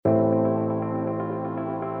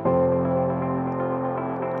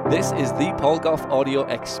This is the Paul Goff Audio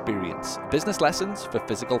Experience, business lessons for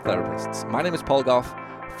physical therapists. My name is Paul Goff,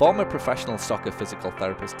 former professional soccer physical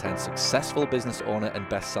therapist turned successful business owner and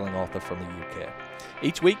best-selling author from the UK.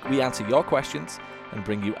 Each week we answer your questions and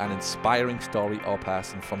bring you an inspiring story or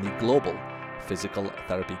person from the global physical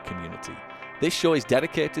therapy community. This show is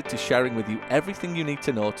dedicated to sharing with you everything you need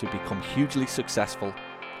to know to become hugely successful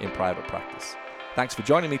in private practice. Thanks for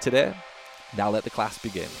joining me today. Now let the class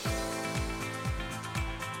begin.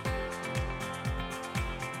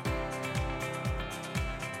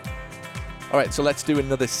 All right, so let's do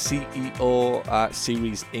another CEO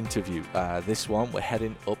series interview. This one, we're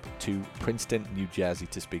heading up to Princeton, New Jersey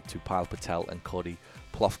to speak to Payal, Patel and Cody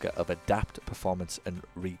Plofker of Adapt Performance and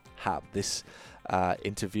Rehab. This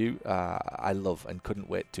interview I love and couldn't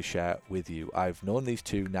wait to share with you. I've known these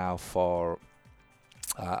two now for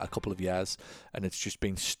a couple of years, and it's just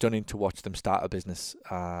been stunning to watch them start a business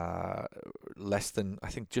less than, I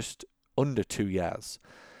think, just under 2 years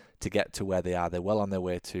to get to where they are. They're well on their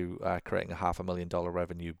way to creating a $500,000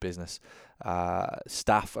 revenue business.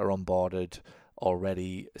 Staff are onboarded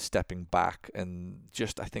already, stepping back, and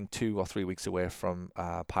just I think 2 or 3 weeks away from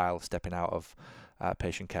Payal stepping out of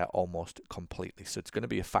patient care almost completely. So it's going to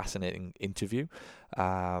be a fascinating interview,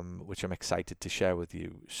 which I'm excited to share with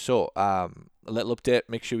you. So a little update,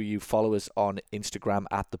 make sure you follow us on Instagram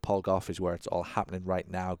at the Paul Goff is where it's all happening right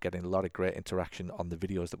now, getting a lot of great interaction on the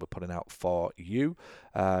videos that we're putting out for you.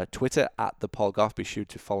 Twitter at the Paul Goff, be sure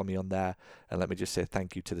to follow me on there. And let me just say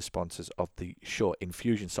thank you to the sponsors of the show,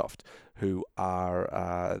 Infusionsoft, who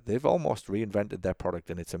are, they've almost reinvented their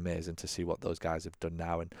product, and it's amazing to see what those guys have done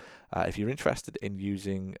now. And if you're interested in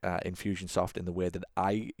using Infusionsoft in the way that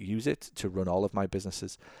I use it to run all of my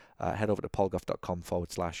businesses, head over to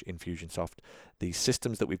paulgoff.com/Infusionsoft. The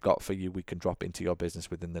systems that we've got for you, we can drop into your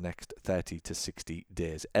business within the next 30 to 60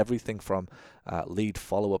 days. Everything from lead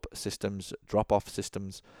follow-up systems, drop-off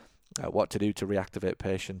systems, what to do to reactivate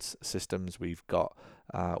patients systems. We've got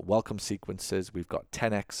welcome sequences. We've got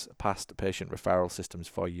 10x past patient referral systems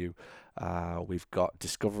for you. We've got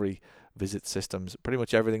discovery visit systems. Pretty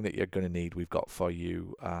much everything that you're going to need we've got for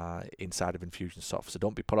you inside of Infusionsoft. So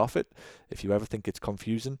don't be put off it. If you ever think it's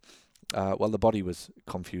confusing, well, the body was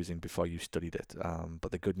confusing before you studied it.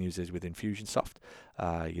 But the good news is with Infusionsoft,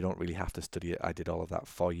 you don't really have to study it. I did all of that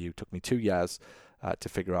for you. It took me 2 years to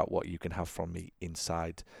figure out what you can have from me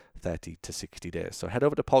inside 30 to 60 days. So head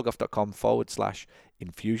over to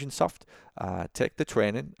paulgoff.com/Infusionsoft. Take the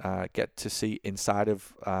training, get to see inside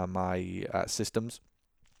of my systems.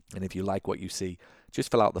 And if you like what you see,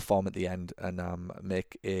 just fill out the form at the end and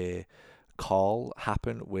make a call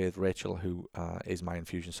happen with Rachel, who is my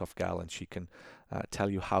Infusionsoft gal, and she can tell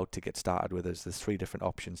you how to get started with us. There's 3 different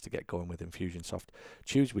options to get going with Infusionsoft.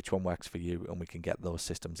 Choose which one works for you, and we can get those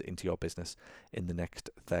systems into your business in the next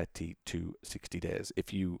 30 to 60 days.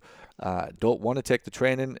 If you don't want to take the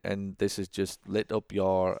training and this has just lit up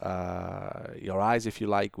your eyes, if you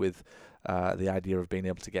like, with the idea of being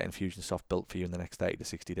able to get Infusionsoft built for you in the next 30 to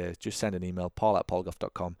 60 days, just send an email,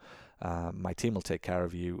 paul@paulgoff.com. My team will take care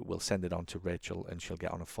of you. We'll send it on to Rachel, and she'll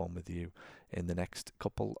get on a phone with you in the next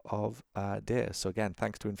couple of days. So again,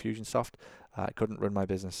 thanks to Infusionsoft. I couldn't run my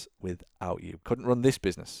business without you. Couldn't run this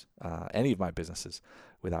business, any of my businesses,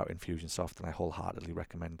 without Infusionsoft, and I wholeheartedly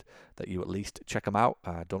recommend that you at least check them out.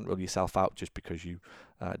 Don't rule yourself out just because you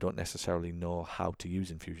don't necessarily know how to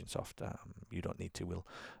use Infusionsoft. You don't need to. We'll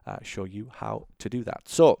show you how to do that.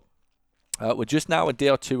 So we're just now a day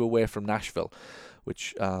or two away from Nashville,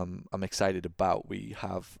 which I'm excited about. We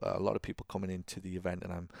have a lot of people coming into the event,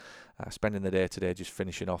 and I'm spending the day today just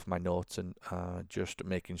finishing off my notes and just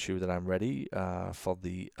making sure that I'm ready for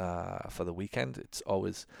the weekend. It's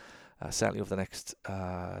always certainly over the next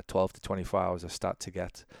 12 to 24 hours, I start to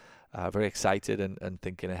get very excited and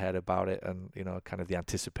thinking ahead about it, and kind of the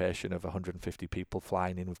anticipation of 150 people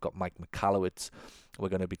flying in. We've got Mike McCallowitz. We're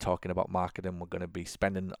going to be talking about marketing. We're going to be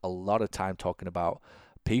spending a lot of time talking about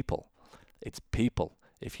people. It's people.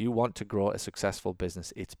 If you want to grow a successful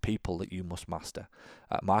business, it's people that you must master.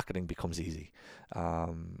 Marketing becomes easy.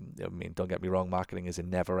 Don't get me wrong, marketing is a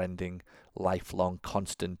never-ending, lifelong,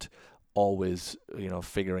 constant, always,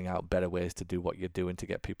 figuring out better ways to do what you're doing to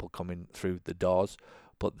get people coming through the doors.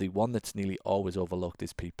 But the one that's nearly always overlooked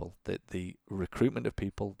is people. The recruitment of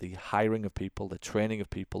people, the hiring of people, the training of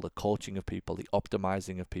people, the coaching of people, the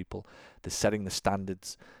optimizing of people, the setting the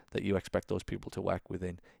standards that you expect those people to work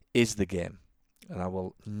within is the game. And I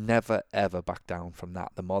will never, ever back down from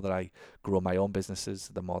that. The more that I grow my own businesses,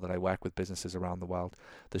 the more that I work with businesses around the world,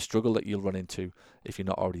 the struggle that you'll run into if you're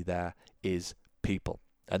not already there is people.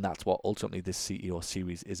 And that's what ultimately this CEO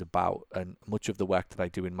series is about. And much of the work that I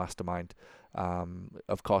do in Mastermind,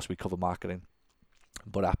 of course, we cover marketing,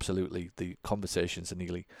 but absolutely the conversations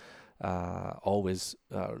nearly always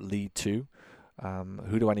lead to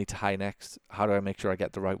who do I need to hire next? How do I make sure I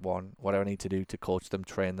get the right one? What do I need to do to coach them,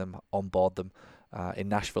 train them, onboard them? In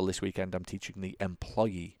Nashville this weekend, I'm teaching the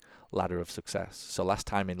employee ladder of success. So last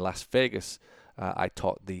time in Las Vegas, I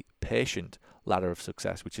taught the patient ladder of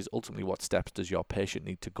success, which is ultimately what steps does your patient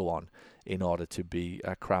need to go on in order to be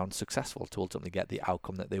crowned successful, to ultimately get the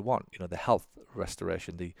outcome that they want. You know, the health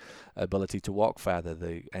restoration, the ability to walk further,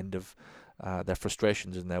 the end of their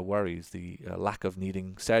frustrations and their worries, the lack of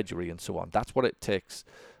needing surgery and so on. That's what it takes.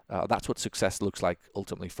 That's what success looks like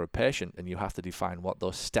ultimately for a patient, and you have to define what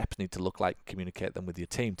those steps need to look like, communicate them with your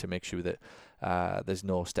team to make sure that there's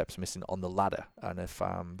no steps missing on the ladder. And if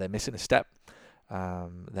they're missing a step,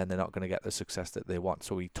 then they're not going to get the success that they want.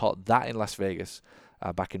 So we taught that in Las Vegas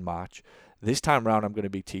back in March. This time around, I'm going to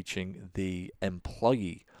be teaching the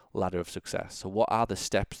employee ladder of success. So what are the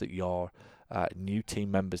steps that your new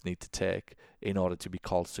team members need to take in order to be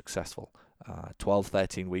called successful? 12,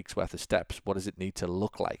 13 weeks worth of steps. What does it need to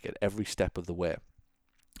look like at every step of the way?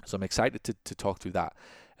 So I'm excited to talk through that.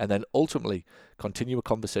 And then ultimately continue a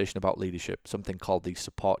conversation about leadership, something called the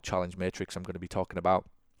support challenge matrix I'm going to be talking about.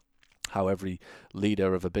 How every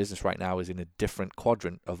leader of a business right now is in a different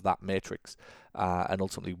quadrant of that matrix, and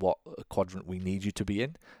ultimately what quadrant we need you to be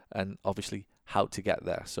in, and obviously how to get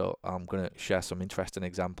there. So I'm going to share some interesting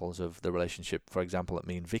examples of the relationship, for example, that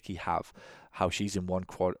me and Vicky have, how she's in one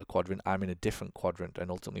quadrant, I'm in a different quadrant,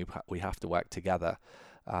 and ultimately we have to work together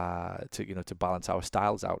to balance our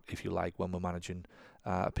styles out, if you like, when we're managing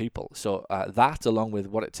people. So that, along with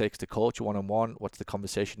what it takes to coach one-on-one, what's the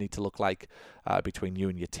conversation need to look like between you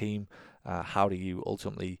and your team, how do you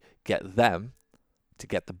ultimately get them to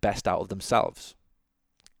get the best out of themselves?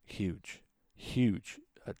 Huge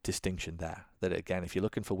distinction there. That again, if you're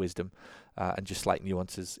looking for wisdom and just slight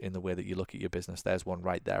nuances in the way that you look at your business, there's one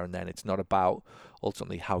right there. And then it's not about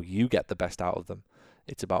ultimately how you get the best out of them.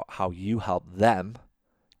 It's about how you help them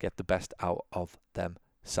get the best out of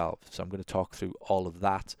themselves. So I'm going to talk through all of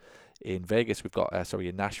that. In Vegas,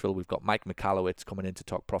 in Nashville, we've got Mike Michalowicz coming in to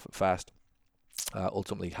talk Profit First.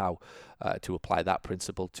 Ultimately how to apply that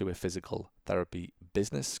principle to a physical therapy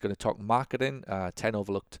business. Going to talk marketing, 10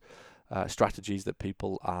 overlooked strategies that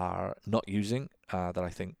people are not using that I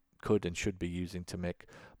think could and should be using to make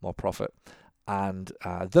more profit. And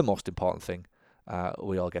the most important thing,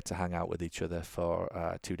 we all get to hang out with each other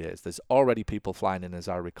for 2 days. There's already people flying in as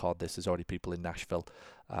I record this. There's already people in Nashville,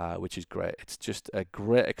 which is great. It's just a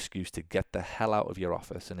great excuse to get the hell out of your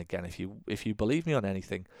office. And again, if you believe me on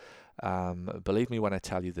anything, believe me when I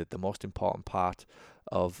tell you that the most important part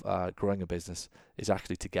of growing a business is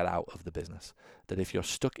actually to get out of the business. That if you're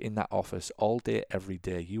stuck in that office all day, every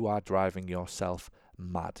day, you are driving yourself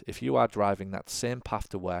mad. If you are driving that same path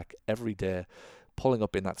to work every day, pulling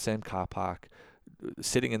up in that same car park,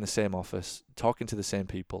 sitting in the same office, talking to the same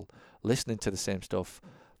people, listening to the same stuff,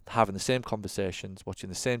 having the same conversations, watching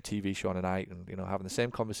the same TV show on a night, and having the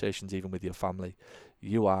same conversations even with your family,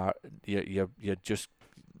 you're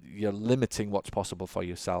limiting what's possible for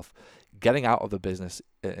yourself. Getting out of the business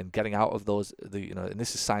and getting out of those, and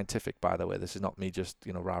this is scientific, by the way. This is not me just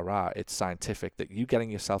rah. It's scientific that you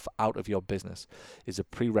getting yourself out of your business is a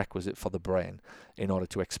prerequisite for the brain in order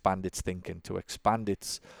to expand its thinking, to expand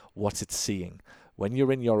what it's seeing. When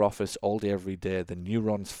you're in your office all day, every day, the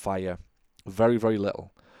neurons fire very, very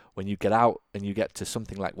little. When you get out and you get to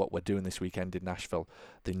something like what we're doing this weekend in Nashville,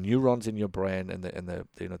 the neurons in your brain and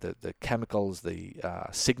the chemicals, the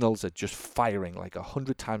signals are just firing like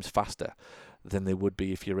 100 times faster than they would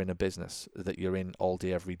be if you're in a business that you're in all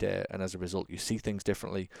day, every day. And as a result, you see things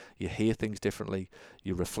differently, you hear things differently,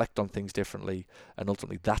 you reflect on things differently, and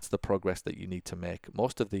ultimately that's the progress that you need to make.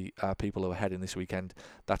 Most of the people who are heading this weekend,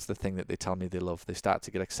 that's the thing that they tell me they love. They start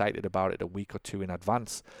to get excited about it a week or two in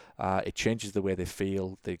advance. It changes the way they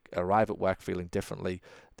feel. They arrive at work feeling differently.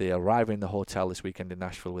 They arrive in the hotel this weekend in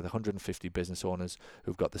Nashville with 150 business owners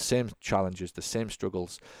who've got the same challenges, the same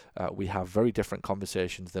struggles. We have very different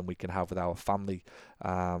conversations than we can have with our family.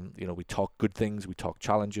 We talk good things, we talk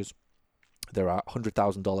challenges. There are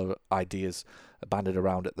 $100,000 ideas banded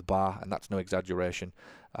around at the bar, and that's no exaggeration.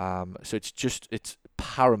 So it's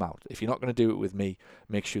paramount. If you're not going to do it with me,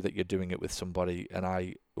 make sure that you're doing it with somebody. And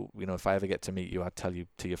if I ever get to meet you, I'd tell you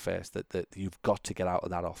to your face that you've got to get out of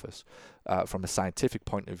that office. from a scientific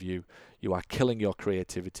point of view, you are killing your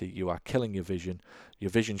creativity. You are killing your vision.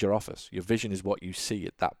 Your vision's your office. Your vision is what you see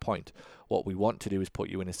at that point. What we want to do is put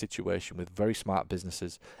you in a situation with very smart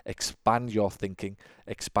businesses, expand your thinking,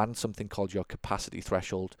 expand something called your capacity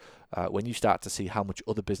threshold. When you start to see how much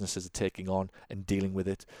other businesses are taking on and dealing with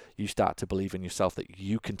it, you start to believe in yourself that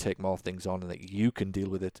you can take more things on and that you can deal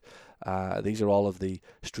with it. These are all of the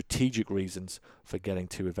strategic reasons for getting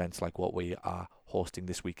to events like what we are hosting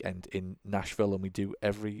this weekend in Nashville, and we do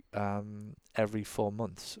every 4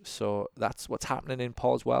 months. So that's what's happening in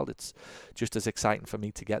Paul's world. It's just as exciting for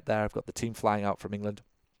me to get there. I've got the team flying out from England.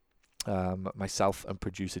 Myself and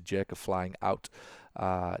producer Jake are flying out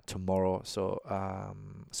tomorrow. So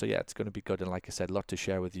yeah, it's going to be good. And like I said, a lot to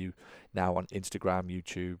share with you now on Instagram,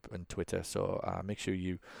 YouTube, and Twitter. So make sure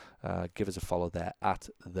you give us a follow there at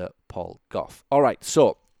the Paul Goff. All right,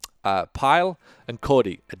 so Payal and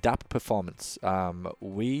Cody, Adapt Performance.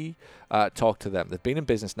 We talked to them. They've been in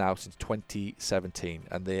business now since 2017,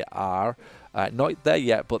 and they are not there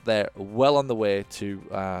yet, but they're well on the way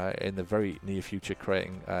to, in the very near future,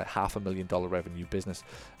 creating a $500,000 revenue business,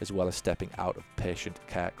 as well as stepping out of patient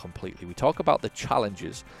care completely. We talk about the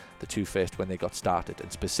challenges the two faced when they got started,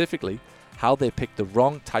 and specifically how they picked the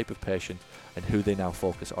wrong type of patient and who they now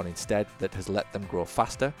focus on instead, that has let them grow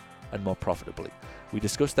faster and more profitably. We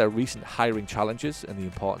discuss their recent hiring challenges and the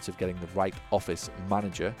importance of getting the right office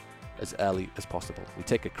manager as early as possible. We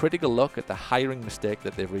take a critical look at the hiring mistake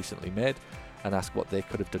that they've recently made and ask what they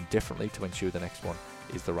could have done differently to ensure the next one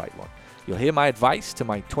is the right one. You'll hear my advice to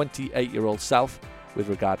my 28-year-old self with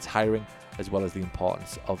regards to hiring, as well as the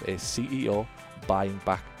importance of a CEO buying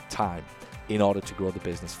back time in order to grow the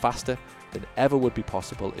business faster than ever would be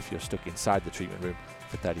possible if you're stuck inside the treatment room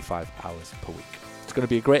for 35 hours per week. It's going to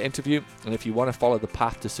be a great interview, and if you want to follow the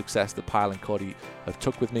path to success that Payal and Cody have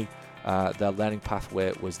took with me, their learning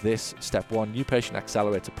pathway was this. Step 1, New Patient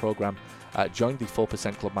Accelerator Program. Joined the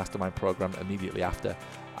 4% Club Mastermind program immediately after,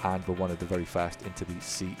 and were one of the very first into the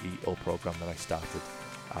CEO program that I started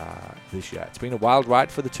this year. It's been a wild ride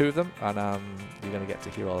for the two of them, and you're going to get to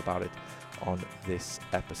hear all about it on this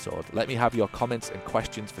episode. Let me have your comments and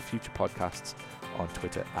questions for future podcasts on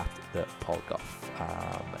Twitter at the Paul Goff.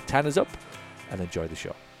 10 is up, and enjoy the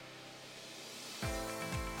show.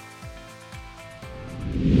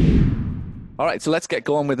 All right, so let's get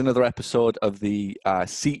going with another episode of the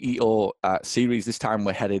CEO series. This time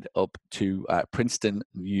we're headed up to Princetown,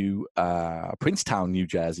 New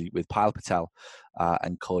Jersey, with Payal Patel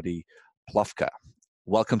and Cody Plofker.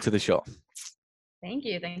 Welcome to the show. Thank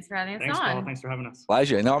you. Thanks for having us Thanks, on. Paul. Thanks for having us.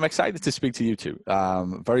 Pleasure. No, I'm excited to speak to you two.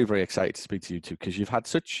 Very, very excited to speak to you two, because you've had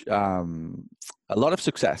such a lot of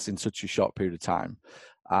success in such a short period of time,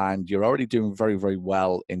 and you're already doing very, very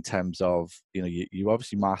well in terms of, you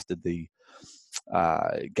obviously mastered the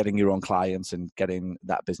getting your own clients and getting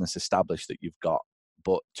that business established that you've got,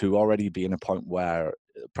 but to already be in a point where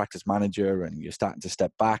practice manager and you're starting to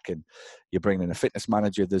step back and you're bringing in a fitness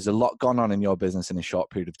manager, there's a lot gone on in your business in a short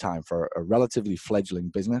period of time for a relatively fledgling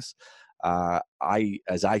business. As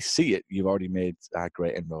I see it, you've already made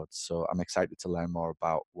great inroads, so I'm excited to learn more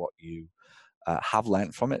about what you have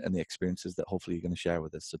learned from it and the experiences that hopefully you're going to share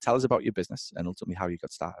with us. So tell us about your business and ultimately how you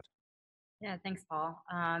got started. Yeah, thanks, Paul.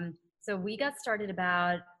 So we got started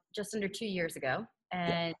about just under 2 years ago,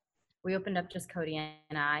 and we opened up just Cody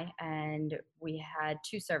and I, and we had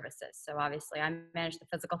two services. So obviously I manage the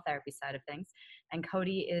physical therapy side of things, and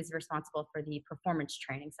Cody is responsible for the performance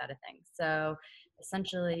training side of things. So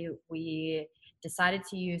essentially we decided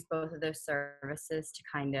to use both of those services to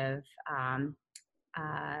kind of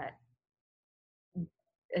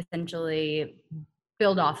essentially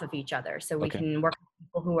build off of each other. So we can work with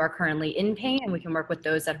people who are currently in pain, and we can work with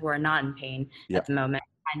those who are not in pain at the moment,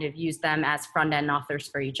 kind of use them as front-end authors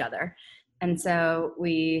for each other. And so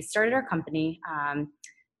we started our company,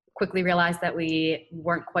 quickly realized that we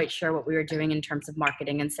weren't quite sure what we were doing in terms of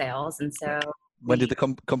marketing and sales. And so when did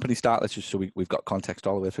the company start? Let's just, so we've got context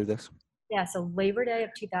all the way through this. Yeah, so Labor Day of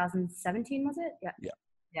 2017, was it?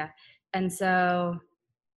 Yeah. And so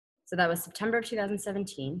that was September of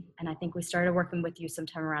 2017. And I think we started working with you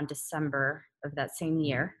sometime around December of that same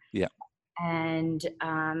year. Yeah. And,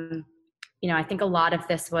 I think a lot of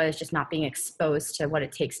this was just not being exposed to what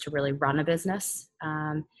it takes to really run a business.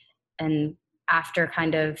 And after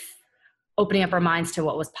kind of opening up our minds to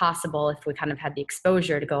what was possible, if we kind of had the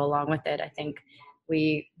exposure to go along with it, I think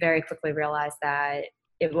we very quickly realized that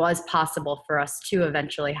it was possible for us to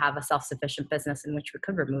eventually have a self-sufficient business in which we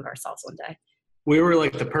could remove ourselves one day. We were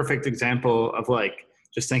like the perfect example of like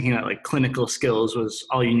just thinking that like clinical skills was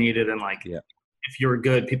all you needed, and if you were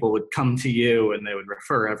good, people would come to you and they would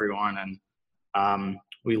refer everyone. And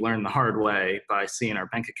we learned the hard way by seeing our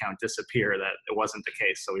bank account disappear that it wasn't the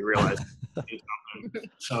case. So we realized to do something.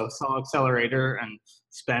 So saw Accelerator and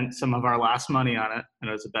spent some of our last money on it, and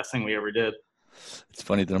it was the best thing we ever did. It's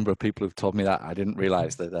funny, the number of people who've told me that. I didn't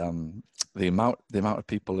realize that the amount of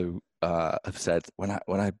people who have said when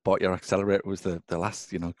I bought your accelerator was the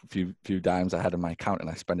last few dimes I had in my account and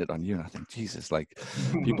I spent it on you. And I think, Jesus, like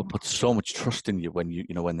people put so much trust in you when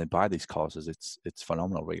when they buy these courses. It's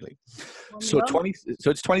phenomenal, really. So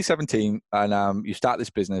it's 2017 and you start this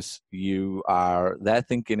business. You are there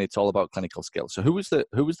thinking it's all about clinical skills. So who was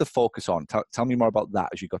the focus on? Tell me more about that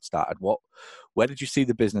as you got started. Where did you see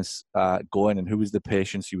the business going, and who was the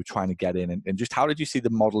patients you were trying to get in, and just how did you see the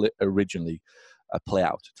model originally play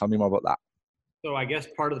out? Tell me more about that. So I guess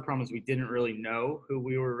part of the problem is we didn't really know who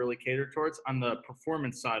we were really catered towards. On the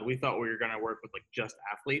performance side, we thought we were going to work with like just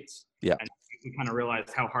athletes. Yeah. And we kind of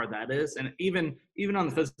realized how hard that is. And even on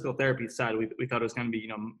the physical therapy side, we thought it was going to be,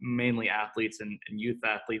 mainly athletes and youth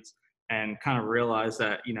athletes, and kind of realized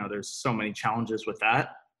that, there's so many challenges with that.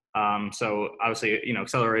 So obviously,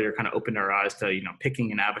 Accelerator kind of opened our eyes to,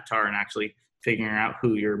 picking an avatar and actually figuring out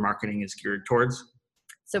who your marketing is geared towards.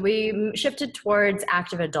 So we shifted towards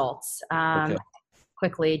active adults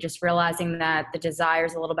quickly, just realizing that the desire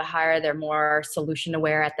is a little bit higher. They're more solution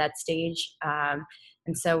aware at that stage.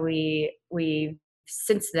 And so we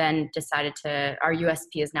since then decided our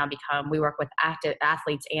USP has now become, we work with active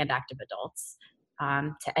athletes and active adults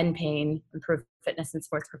to end pain, improve fitness and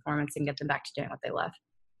sports performance, and get them back to doing what they love.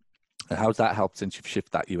 And how's that helped since you've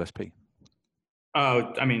shifted that USP?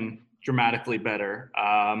 Oh, I mean, dramatically better.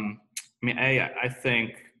 I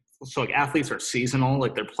think so. Like athletes are seasonal,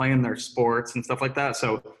 like they're playing their sports and stuff like that.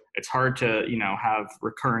 So it's hard to, have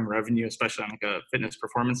recurring revenue, especially on like a fitness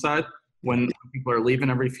performance side when people are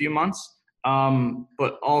leaving every few months.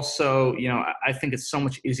 But also, I think it's so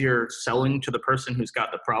much easier selling to the person who's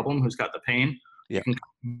got the problem, who's got the pain. Yeah. You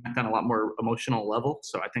can connect on a lot more emotional level.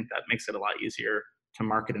 So I think that makes it a lot easier to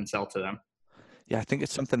market and sell to them. Yeah, I think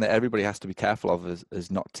it's something that everybody has to be careful of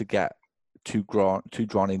is not to get too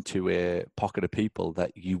drawn into a pocket of people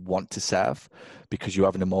that you want to serve because you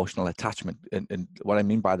have an emotional attachment. And what I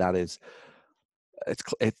mean by that is it's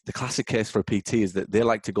the classic case for a PT is that they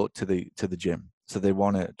like to go to the gym. So they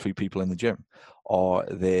want to treat people in the gym, or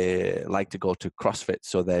they like to go to CrossFit.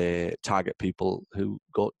 So they target people who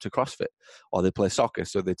go to CrossFit, or they play soccer.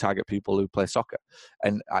 So they target people who play soccer.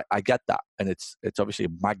 And I get that. And it's obviously a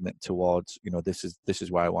magnet towards, this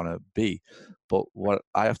is where I want to be. But what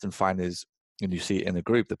I often find is, and you see it in the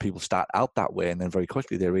group, that people start out that way and then very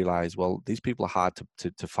quickly they realize, well, these people are hard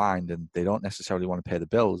to find and they don't necessarily want to pay the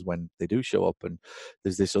bills when they do show up. And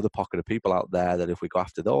there's this other pocket of people out there that if we go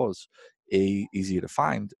after those, easier to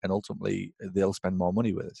find, and ultimately they'll spend more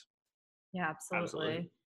money with us. Yeah, absolutely.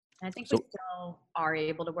 And I think we still are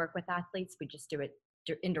able to work with athletes. We just do it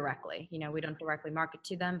indirectly. We don't directly market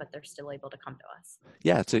to them, but they're still able to come to us.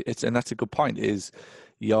 Yeah, and that's a good point. Is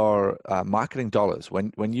your marketing dollars,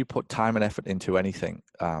 when you put time and effort into anything,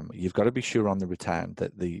 you've got to be sure on the return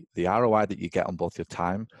that the ROI that you get on both your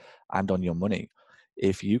time and on your money.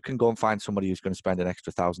 If you can go and find somebody who's going to spend an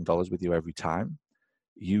extra $1,000 with you every time,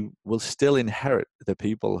 you will still inherit the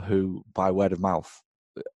people who, by word of mouth,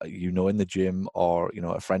 in the gym, or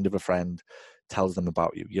a friend of a friend tells them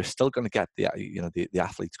about you. You're still going to get the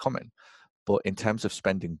athletes coming, but in terms of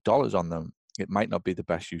spending dollars on them, it might not be the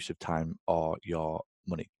best use of time or your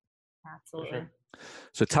money. Absolutely.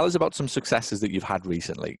 So tell us about some successes that you've had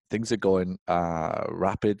recently. Things are going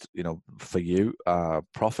rapid, for you.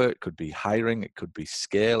 Profit could be hiring, it could be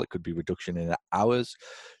scale, it could be reduction in hours.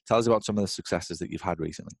 Tell us about some of the successes that you've had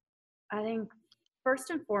recently. I think first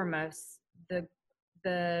and foremost,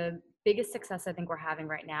 the biggest success I think we're having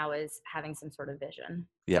right now is having some sort of vision.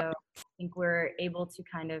 Yeah. So I think we're able to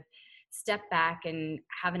kind of step back and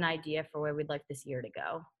have an idea for where we'd like this year to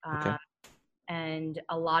go. Okay. And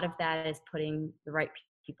a lot of that is putting the right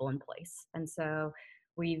people in place. And so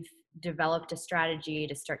we've developed a strategy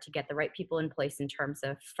to start to get the right people in place in terms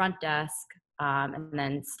of front desk, and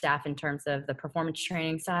then staff in terms of the performance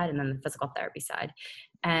training side, and then the physical therapy side.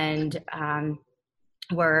 And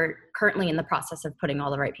we're currently in the process of putting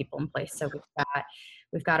all the right people in place. So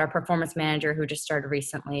we've got our performance manager who just started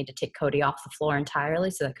recently to take Cody off the floor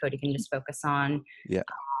entirely so that Cody can just focus on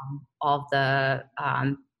all of the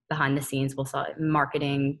behind the scenes, we'll say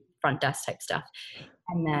marketing, front desk type stuff.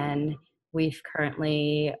 And then we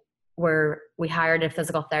hired a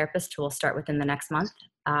physical therapist who will start within the next month.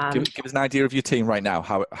 Give us an idea of your team right now,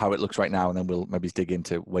 how it looks right now, and then we'll maybe dig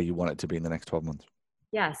into where you want it to be in the next 12 months.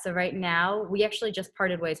 Yeah, so right now, we actually just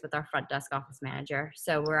parted ways with our front desk office manager.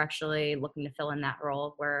 So we're actually looking to fill in that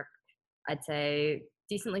role where I'd say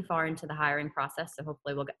decently far into the hiring process, so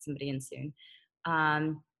hopefully we'll get somebody in soon.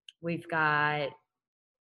 We've got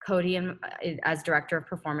Cody as director of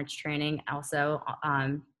performance training, also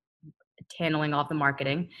handling all the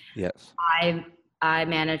marketing. Yes. I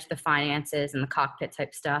manage the finances and the cockpit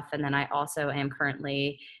type stuff, and then I also am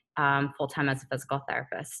currently full-time as a physical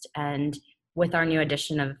therapist. And with our new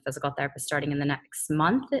addition of a physical therapist starting in the next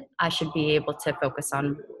month, I should be able to focus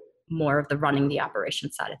on more of the running the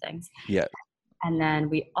operation side of things. Yeah. And then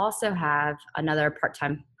we also have another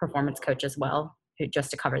part-time performance coach as well, who just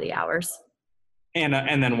to cover the hours. And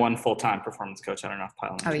then one full-time performance coach. I don't know if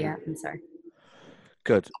Payal. Oh yeah, I'm sorry.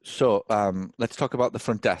 Good. So let's talk about the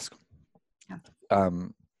front desk. Yeah.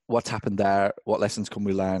 What's happened there? What lessons can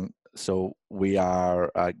we learn? So we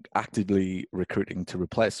are actively recruiting to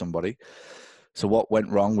replace somebody. So what went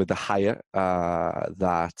wrong with the hire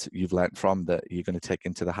that you've learned from that you're going to take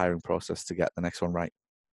into the hiring process to get the next one right?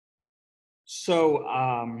 So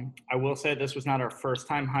I will say this was not our first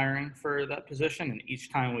time hiring for that position, and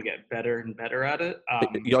each time we get better and better at it.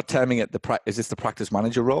 You're terming it is this the practice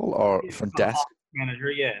manager role or front desk? Office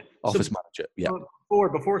manager, yeah. Office manager, yeah.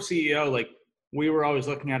 Before CEO, like we were always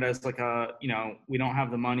looking at it as like we don't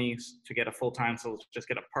have the money to get a full time, so let's just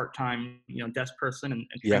get a part time, desk person and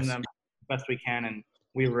train them best we can. And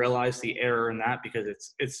we realized the error in that because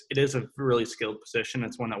it is a really skilled position.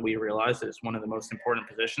 It's one that we realized is one of the most important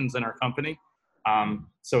positions in our company.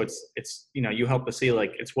 So it's you help us see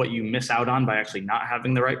like it's what you miss out on by actually not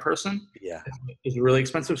having the right person. Yeah, is really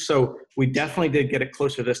expensive. So we definitely did get it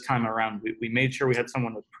closer this time around. We made sure we had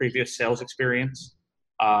someone with previous sales experience.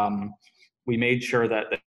 We made sure that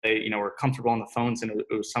they were comfortable on the phones, and it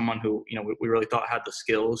was someone who we really thought had the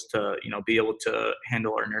skills to be able to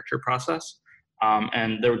handle our nurture process.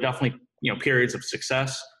 And there were definitely periods of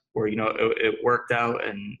success where it worked out,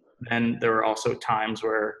 and then there were also times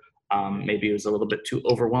where maybe it was a little bit too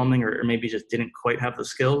overwhelming, or maybe just didn't quite have the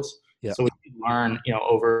skills. Yeah. So we did learn,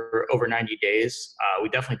 over 90 days, we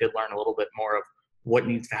definitely did learn a little bit more of what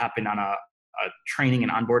needs to happen on a training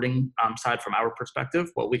and onboarding side from our perspective,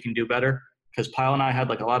 what we can do better. Because Pyle and I had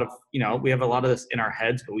like a lot of, we have a lot of this in our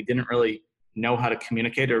heads, but we didn't really know how to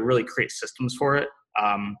communicate or really create systems for it.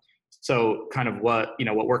 So kind of what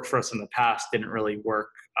worked for us in the past didn't really work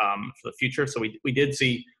for the future. So we did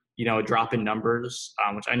see, a drop in numbers,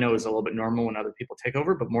 which I know is a little bit normal when other people take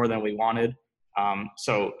over, but more than we wanted.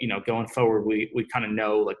 So, going forward, we kind of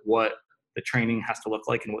know like what the training has to look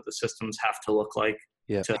like and what the systems have to look like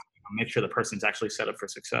to make sure the person's actually set up for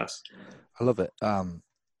success. I love it.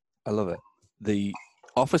 The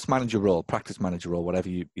office manager role, practice manager role, whatever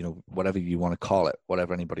you want to call it,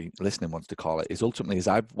 whatever anybody listening wants to call it, is ultimately, as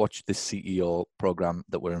I've watched this CEO program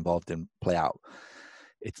that we're involved in play out,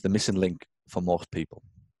 it's the missing link for most people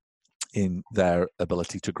in their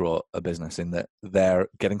ability to grow a business, in that they're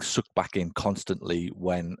getting sucked back in constantly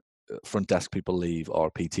when front desk people leave,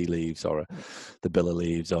 or PT leaves, or the biller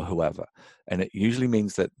leaves, or whoever. And it usually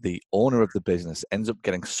means that the owner of the business ends up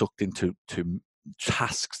getting sucked into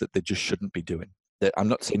tasks that they just shouldn't be doing. I'm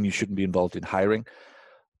not saying you shouldn't be involved in hiring,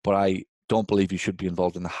 but I don't believe you should be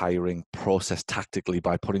involved in the hiring process tactically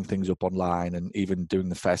by putting things up online and even doing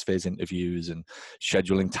the first phase interviews and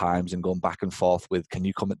scheduling times and going back and forth with, can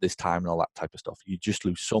you come at this time, and all that type of stuff. You just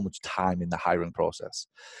lose so much time in the hiring process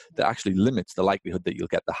that actually limits the likelihood that you'll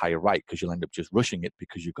get the hire right, because you'll end up just rushing it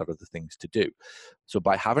because you've got other things to do. So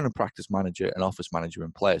by having a practice manager, an office manager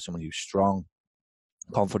in place, someone who's strong,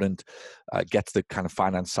 confident, gets the kind of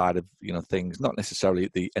finance side of things, not necessarily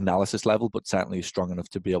at the analysis level, but certainly is strong enough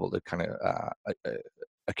to be able to kind of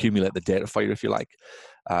accumulate the data for you, if you like,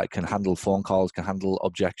 can handle phone calls, can handle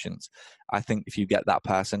objections. I think if you get that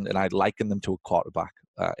person, and I'd liken them to a quarterback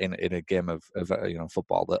in a game of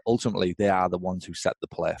football, that ultimately they are the ones who set the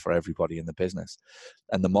play for everybody in the business.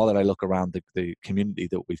 And the more that I look around the community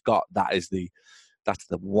that we've got, that's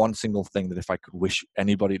the one single thing that if I could wish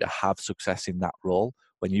anybody to have success in that role,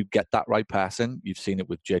 when you get that right person, you've seen it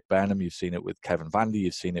with Jake Burnham, you've seen it with Kevin Vandy,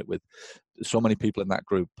 you've seen it with so many people in that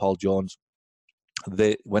group, Paul Jones.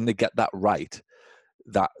 When they get that right,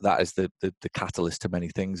 that is the catalyst to many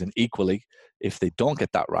things. And equally, if they don't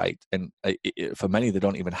get that right, and for many they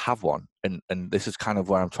don't even have one, and this is kind of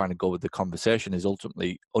where I'm trying to go with the conversation, is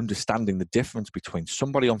ultimately understanding the difference between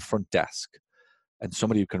somebody on front desk and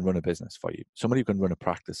somebody who can run a business for you, somebody who can run a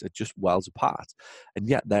practice. It just wells apart. And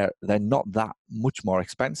yet they're not that much more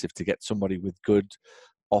expensive to get somebody with good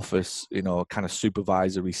office, kind of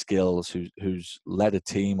supervisory skills, who's led a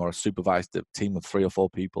team or supervised a team of 3 or 4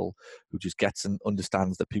 people, who just gets and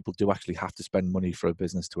understands that people do actually have to spend money for a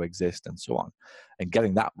business to exist, and so on. And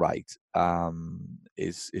getting that right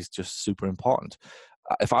is just super important.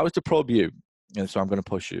 If I was to probe you, and so I'm going to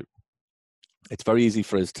push you. It's very easy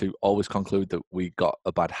for us to always conclude that we got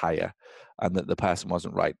a bad hire and that the person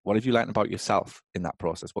wasn't right. What have you learned about yourself in that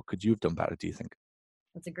process? What could you have done better, do you think?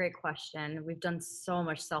 That's a great question. We've done so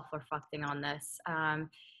much self-reflecting on this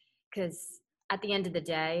because at the end of the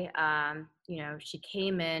day, she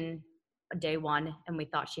came in day one and we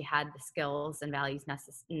thought she had the skills and values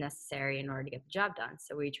necessary in order to get the job done.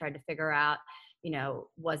 So we tried to figure out,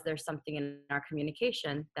 was there something in our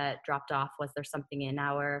communication that dropped off? Was there something in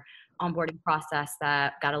our onboarding process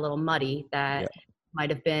that got a little muddy, that might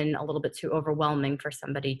have been a little bit too overwhelming for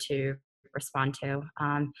somebody to respond to?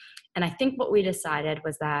 And I think what we decided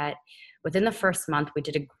was that within the first month, we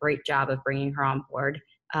did a great job of bringing her on board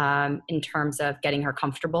in terms of getting her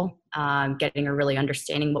comfortable, getting her really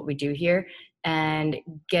understanding what we do here, and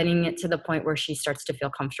getting it to the point where she starts to feel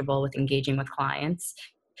comfortable with engaging with clients.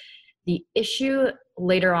 The issue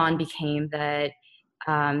later on became that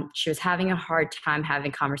she was having a hard time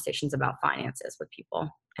having conversations about finances with people.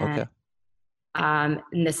 Okay. And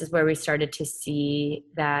this is where we started to see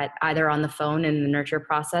that either on the phone in the nurture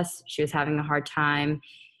process, she was having a hard time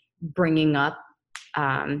bringing up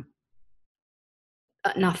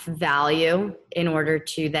enough value in order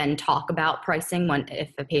to then talk about pricing if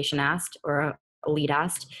a patient asked or a lead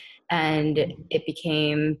asked. And it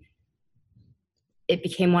became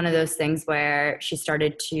one of those things where she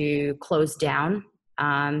started to close down.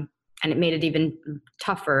 And it made it even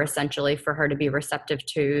tougher, essentially, for her to be receptive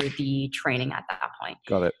to the training at that point.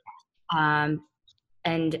 Got it.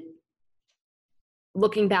 And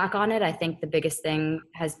looking back on it, I think the biggest thing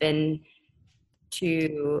has been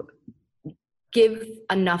to give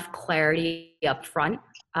enough clarity up front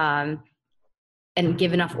and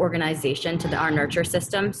give enough organization to our nurture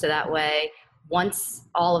system. So that way, once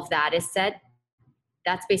all of that is said,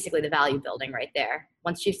 that's basically the value building right there.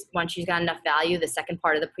 Once she's got enough value, the second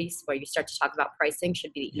part of the piece where you start to talk about pricing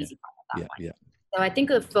should be the easy part at that point. Yeah. So I think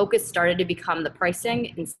the focus started to become the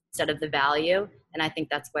pricing instead of the value. And I think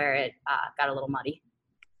that's where it got a little muddy.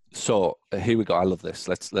 So here we go. I love this.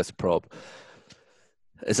 Let's probe.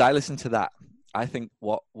 As I listen to that, I think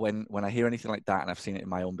when I hear anything like that, and I've seen it in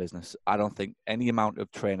my own business, I don't think any amount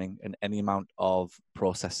of training and any amount of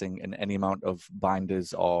processing and any amount of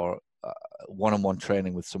binders or one-on-one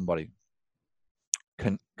training with somebody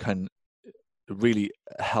can really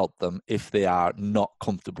help them if they are not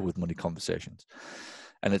comfortable with money conversations.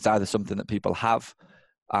 And it's either something that people have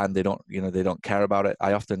and they don't care about it.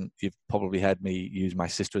 You've probably heard me use my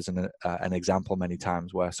sister as an example many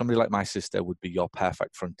times, where somebody like my sister would be your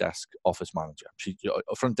perfect front desk office manager. She's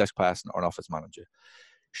a front desk person or an office manager.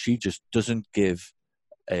 She just doesn't give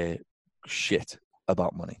a shit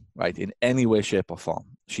about money, right? In any way, shape or form.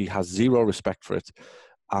 She has zero respect for it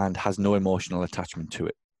and has no emotional attachment to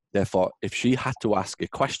it. Therefore, if she had to ask a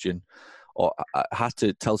question or had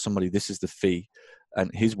to tell somebody this is the fee and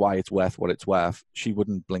here's why it's worth what it's worth, she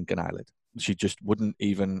wouldn't blink an eyelid. She just wouldn't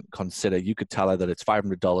even consider. You could tell her that it's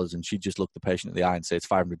 $500 and she'd just look the patient in the eye and say, it's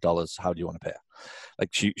 $500. How do you want to pay her?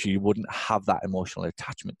 Like she wouldn't have that emotional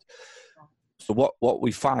attachment. So what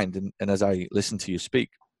we find, and as I listen to you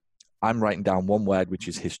speak, I'm writing down one word, which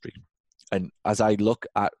is history. And as I look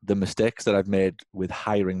at the mistakes that I've made with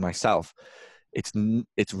hiring myself,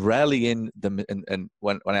 it's rarely in the, and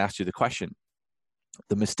when I asked you the question,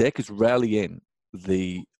 the mistake is rarely in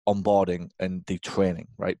the onboarding and the training,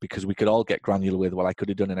 right? Because we could all get granular with, well, I could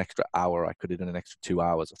have done an extra hour, I could have done an extra 2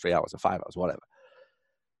 hours or 3 hours or 5 hours, whatever.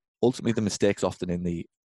 Ultimately, the mistake's often in the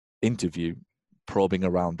interview, probing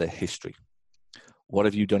around their history. What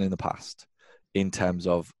have you done in the past in terms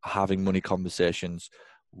of having money conversations?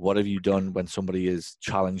 What have you done when somebody is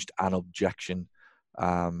challenged an objection,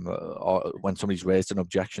 or when somebody's raised an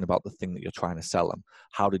objection about the thing that you're trying to sell them?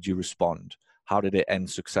 How did you respond? How did it end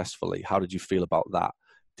successfully? How did you feel about that?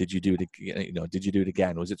 Did you do it? Did you do it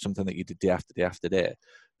again? Was it something that you did day after day after day?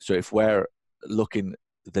 So if we're looking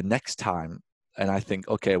the next time, and I think,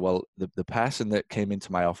 okay, well, the person that came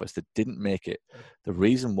into my office that didn't make it, the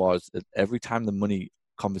reason was that every time the money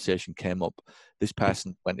conversation came up, this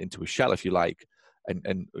person went into a shell, if you like,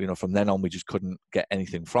 and from then on we just couldn't get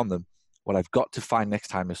anything from them. What I've got to find next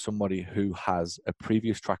time is somebody who has a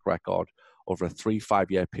previous track record over a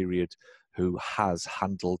 3-5 year period, who has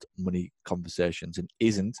handled money conversations and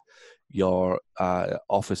isn't your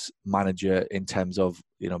office manager in terms of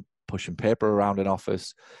pushing paper around an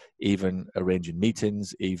office, even arranging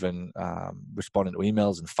meetings, even responding to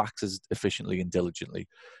emails and faxes efficiently and diligently,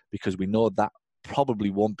 because we know that probably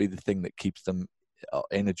won't be the thing that keeps them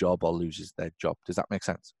in a job or loses their job. Does that make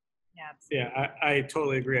sense? Yeah, I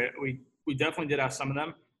totally agree. We definitely did ask some of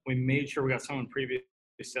them. We made sure we got someone previous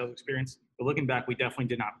sales experience. But looking back, we definitely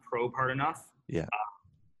did not probe hard enough. Yeah.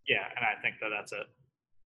 Yeah, and I think that's it.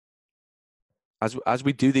 As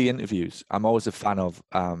we do the interviews, I'm always a fan of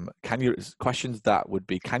questions that would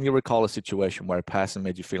be, can you recall a situation where a person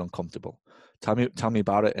made you feel uncomfortable? Tell me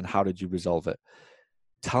about it, and how did you resolve it?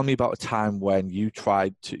 Tell me about a time when you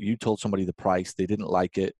told somebody the price, they didn't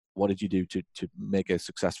like it. What did you do to make a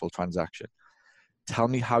successful transaction? Tell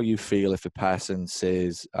me how you feel if a person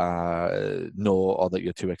says no, or that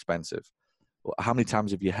you're too expensive. How many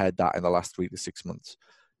times have you heard that in the last 3 to 6 months?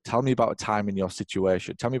 Tell me about a time in your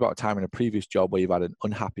situation. Tell me about a time in a previous job where you've had an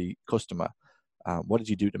unhappy customer. What did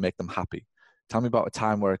you do to make them happy? Tell me about a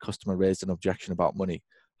time where a customer raised an objection about money.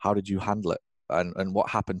 How did you handle it? And what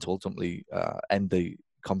happened to ultimately end the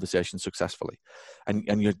conversation successfully?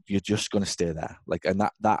 And you're just going to stay there. Like, and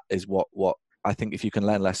that is what I think. If you can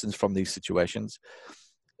learn lessons from these situations,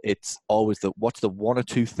 it's always what's the one or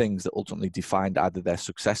two things that ultimately defined either their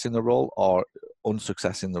success in the role or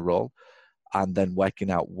unsuccess in the role, and then working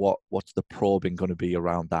out what's the probing going to be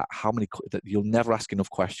around that. How many that you'll never ask enough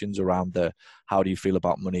questions around the how do you feel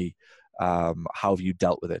about money, how have you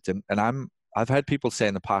dealt with it, and I've heard people say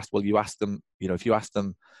in the past, well, you ask them, if you ask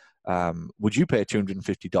them, would you pay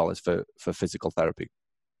 $250 for physical therapy,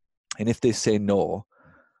 and if they say no,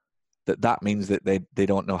 that means that they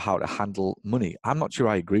don't know how to handle money. I'm not sure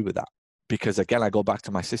I agree with that, because again, I go back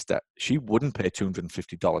to my sister. She wouldn't pay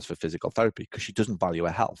 $250 for physical therapy because she doesn't value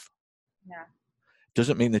her health. Yeah.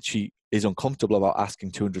 Doesn't mean that she is uncomfortable about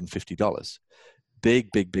asking $250.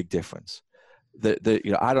 Big difference.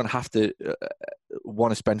 I don't have to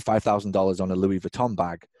want to spend $5,000 on a Louis Vuitton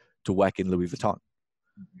bag to work in Louis Vuitton.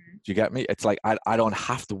 Mm-hmm. Do you get me? It's like I don't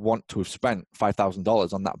have to want to have spent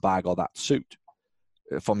 $5,000 on that bag or that suit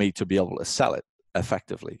for me to be able to sell it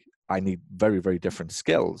effectively. I need very different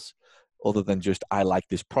skills, other than just I like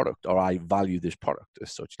this product or I value this product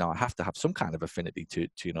as such. Now I have to have some kind of affinity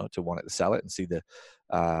to want it to sell it and see the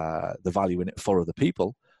value in it for other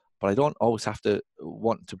people, but I don't always have to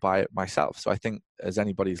want to buy it myself. So I think as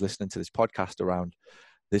anybody's listening to this podcast around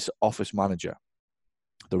this office manager,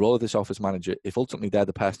 the role of this office manager, if ultimately they're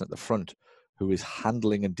the person at the front who is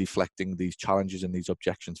handling and deflecting these challenges and these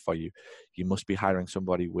objections for you, you must be hiring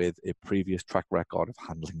somebody with a previous track record of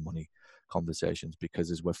handling money conversations,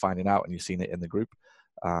 because as we're finding out, and you've seen it in the group,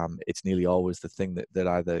 it's nearly always the thing that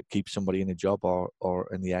either keeps somebody in a job or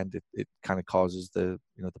in the end it kind of causes the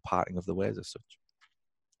parting of the ways as such.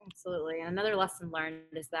 Absolutely. And another lesson learned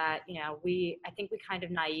is that, I think we kind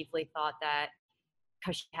of naively thought that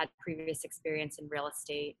because she had previous experience in real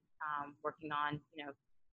estate, working on,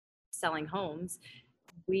 selling homes,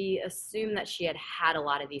 we assumed that she had had a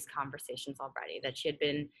lot of these conversations already, that she had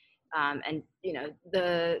been, and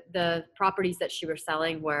the properties that she was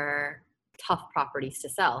selling were tough properties to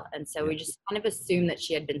sell. And so we just kind of assumed that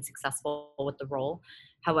she had been successful with the role.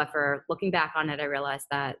 However, looking back on it, I realized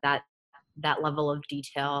that level of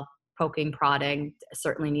detail, poking, prodding,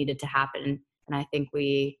 certainly needed to happen. And I think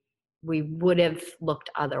we would have looked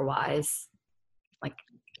otherwise, like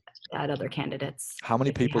at other candidates. How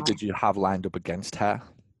many people did you have lined up against her?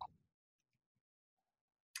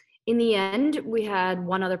 In the end, we had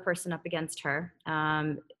one other person up against her.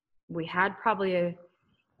 We had probably,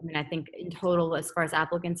 I think in total, as far as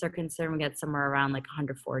applicants are concerned, we had somewhere around like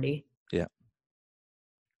 140. Yeah.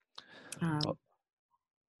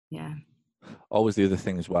 Yeah. Always the other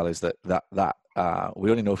thing as well is that we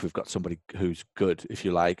only know if we've got somebody who's good, if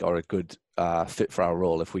you like, or a good fit for our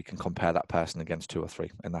role if we can compare that person against 2 or 3,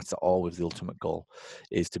 and that's always the ultimate goal,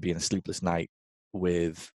 is to be in a sleepless night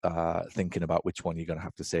with thinking about which one you're going to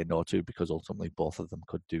have to say no to, because ultimately both of them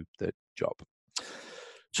could do the job.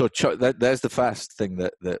 So there's the first thing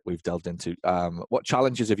that we've delved into. What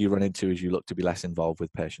challenges have you run into as you look to be less involved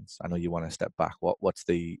with patients? I know you want to step back. What's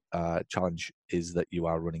the challenge is that you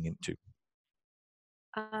are running into?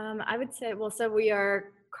 I would say, so we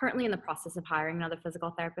are currently in the process of hiring another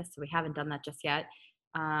physical therapist, so we haven't done that just yet.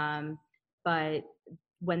 But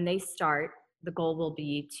when they start, the goal will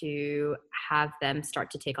be to have them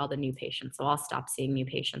start to take all the new patients. So I'll stop seeing new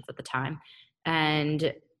patients at the time.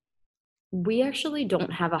 And we actually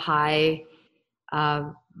don't have a high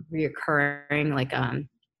reoccurring,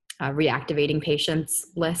 reactivating patients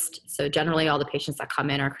list. So generally all the patients that come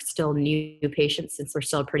in are still new patients, since we're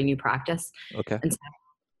still a pretty new practice. Okay. And so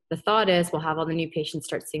the thought is we'll have all the new patients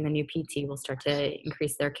start seeing the new PT. We'll start to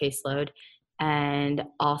increase their caseload, and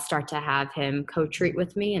I'll start to have him co-treat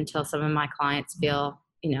with me until some of my clients feel,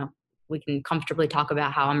 we can comfortably talk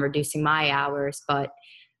about how I'm reducing my hours, but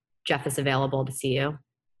Jeff is available to see you.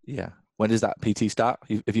 Yeah. When does that PT start?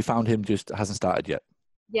 If you found him just hasn't started yet?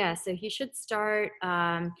 Yeah, so he should start.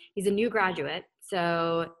 He's a new graduate,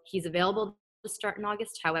 so he's available to start in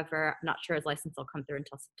August. However, I'm not sure his license will come through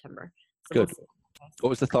until September. So Good. we'll see. What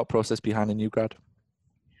was the thought process behind a new grad?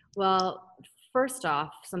 Well, first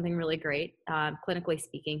off, something really great. Clinically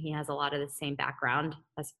speaking, he has a lot of the same background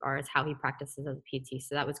as far as how he practices as a PT.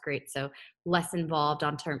 So that was great. So less involved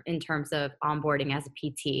in terms of onboarding as a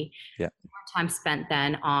PT. Yeah. More time spent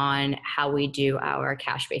then on how we do our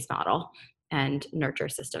cash-based model and nurture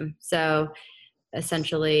system. So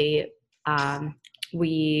essentially,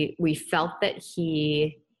 we felt that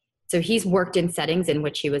he's worked in settings in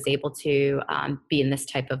which he was able to be in this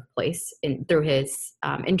type of place through his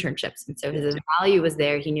internships. And so his value was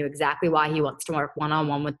there. He knew exactly why he wants to work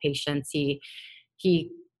one-on-one with patients. He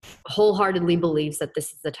wholeheartedly believes that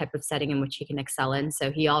this is the type of setting in which he can excel in.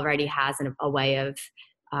 So he already has a way of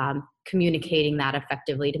communicating that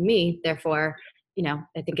effectively to me. Therefore,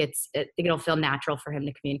 I think it'll feel natural for him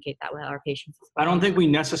to communicate that with our patients as well. I don't think we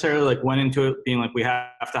necessarily went into it being we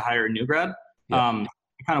have to hire a new grad. Yeah. We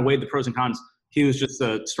kind of weighed the pros and cons. He was just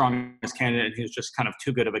the strongest candidate. He was just kind of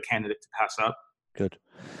too good of a candidate to pass up. Good.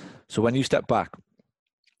 So when you step back,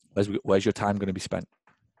 where's your time going to be spent?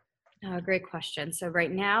 Great question. So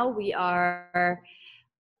right now we are,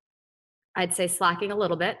 I'd say, slacking a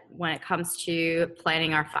little bit when it comes to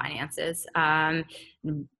planning our finances,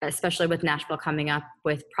 especially with Nashville coming up,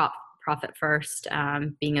 with profit first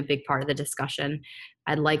being a big part of the discussion.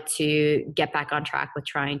 I'd like to get back on track with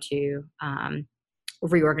trying to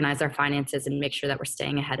reorganize our finances and make sure that we're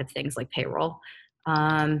staying ahead of things like payroll.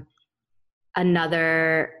 Another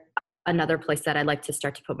place that I'd like to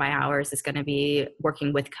start to put my hours is going to be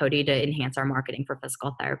working with Cody to enhance our marketing for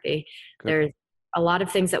physical therapy. Good. There's a lot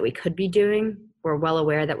of things that we could be doing. We're well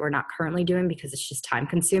aware that we're not currently doing because it's just time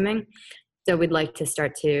consuming. So we'd like to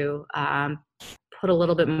start to put a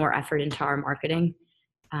little bit more effort into our marketing.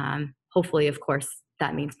 Hopefully, of course,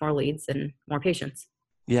 that means more leads and more patients.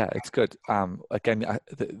 Yeah, it's good. Again,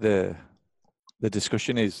 the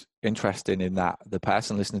discussion is interesting in that the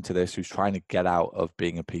person listening to this who's trying to get out of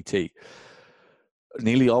being a PT,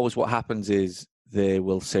 nearly always what happens is they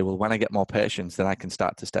will say, well, when I get more patients, then I can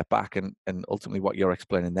start to step back. And ultimately what you're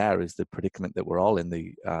explaining there is the predicament that we're all in,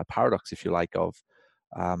 the paradox, if you like, of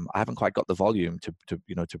I haven't quite got the volume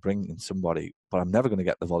to bring in somebody, but I'm never going to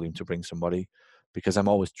get the volume to bring somebody because I'm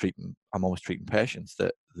always treating patients.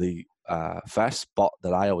 That the first spot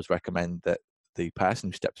that I always recommend that the person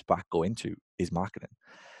who steps back go into is marketing.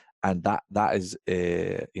 And that is,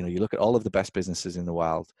 you look at all of the best businesses in the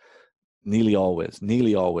world, nearly always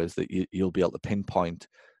that you'll be able to pinpoint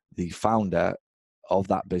the founder of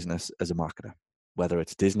that business as a marketer, whether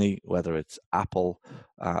it's Disney, whether it's Apple,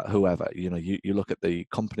 whoever. You look at the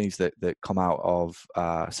companies that come out of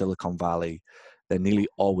Silicon Valley, they're nearly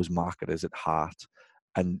always marketers at heart,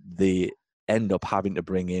 and they end up having to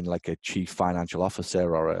bring in like a chief financial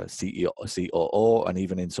officer or a CEO, a COO, and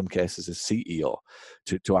even in some cases a CEO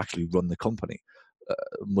to actually run the company,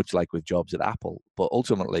 much like with jobs at Apple. But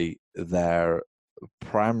ultimately, their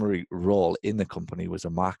primary role in the company was a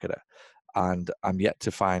marketer. And I'm yet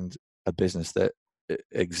to find a business that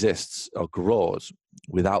exists or grows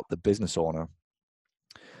without the business owner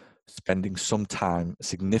spending some time,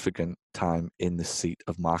 significant time, in the seat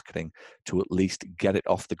of marketing to at least get it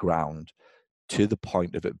off the ground to the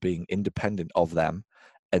point of it being independent of them,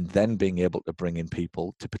 and then being able to bring in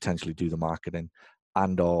people to potentially do the marketing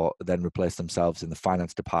and or then replace themselves in the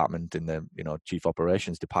finance department, in the chief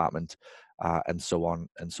operations department, and so on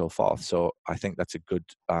and so forth. So I think that's a good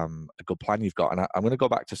plan you've got. And I'm going to go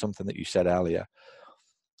back to something that you said earlier.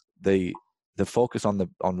 The focus on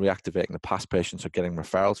reactivating the past patients or getting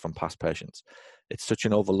referrals from past patients. It's such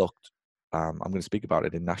an overlooked. I'm going to speak about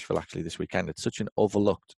it in Nashville actually this weekend. It's such an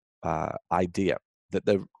overlooked idea that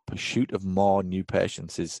the pursuit of more new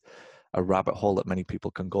patients is a rabbit hole that many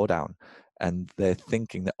people can go down, and they're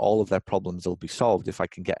thinking that all of their problems will be solved if I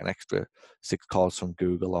can get an extra 6 calls from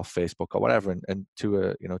Google or Facebook or whatever, and to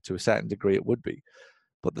a certain degree it would be.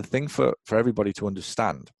 But the thing for everybody to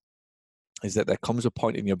understand is that there comes a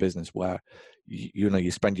point in your business where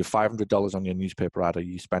you spend your $500 on your newspaper ad, or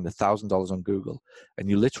you spend $1,000 on Google, and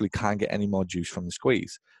you literally can't get any more juice from the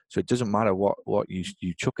squeeze. So it doesn't matter what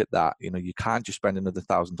you chuck at that. You can't just spend another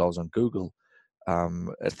 $1,000 on Google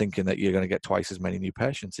thinking that you're going to get twice as many new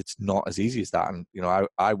patients. It's not as easy as that. And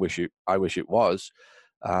I wish it was.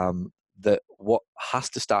 That what has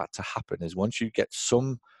to start to happen is once you get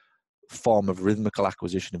some form of rhythmical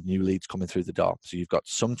acquisition of new leads coming through the door. So you've got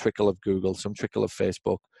some trickle of Google, some trickle of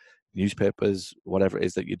Facebook, newspapers, whatever it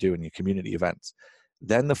is that you do in your community events.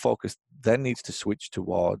 Then the focus then needs to switch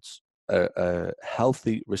towards a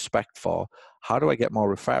healthy respect for how do I get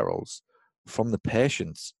more referrals from the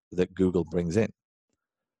patients that Google brings in.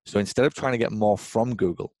 So instead of trying to get more from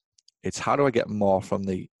Google, it's how do I get more from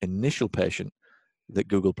the initial patient that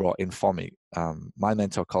Google brought in for me. My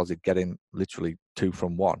mentor calls it getting literally 2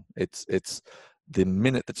 from 1. It's the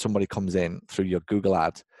minute that somebody comes in through your Google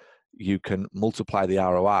ad, you can multiply the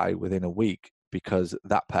ROI within a week because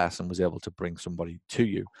that person was able to bring somebody to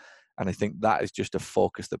you. And I think that is just a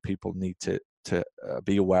focus that people need to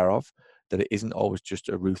be aware of, that it isn't always just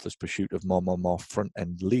a ruthless pursuit of more front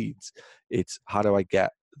end leads. It's how do I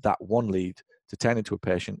get that one lead to turn into a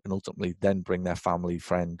patient and ultimately then bring their family,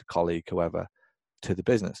 friend, colleague, whoever to the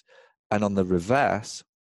business. And on the reverse,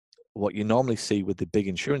 what you normally see with the big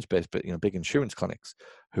insurance-based, big insurance clinics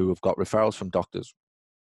who have got referrals from doctors,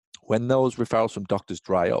 when those referrals from doctors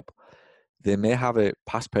dry up, they may have a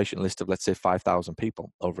past patient list of, let's say, 5,000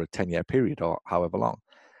 people over a 10-year period or however long.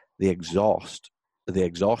 They exhaust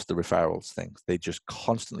the referrals things. They're just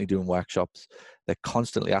constantly doing workshops. They're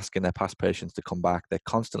constantly asking their past patients to come back. They're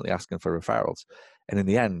constantly asking for referrals. And in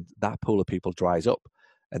the end, that pool of people dries up.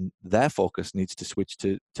 And their focus needs to switch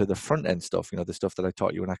to the front end stuff, the stuff that I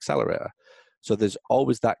taught you in Accelerator. So there's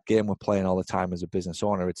always that game we're playing all the time as a business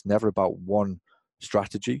owner. It's never about one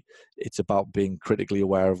strategy. It's about being critically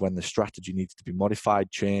aware of when the strategy needs to be modified,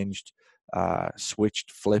 changed,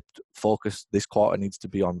 switched, flipped, focused. This quarter needs to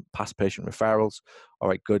be on past patient referrals. All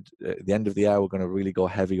right, good. At the end of the year, we're going to really go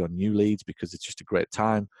heavy on new leads because it's just a great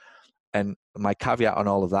time. And my caveat on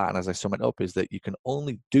all of that, and as I sum it up, is that you can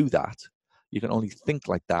only do that, you can only think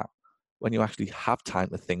like that when you actually have time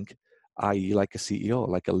to think, i.e. like a CEO,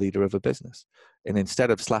 like a leader of a business. And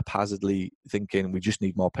instead of haphazardly thinking we just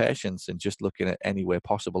need more patients and just looking at any way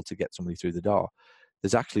possible to get somebody through the door,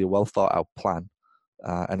 there's actually a well thought out plan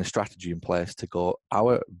and a strategy in place to go,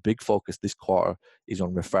 our big focus this quarter is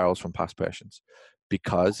on referrals from past patients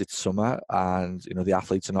because it's summer and the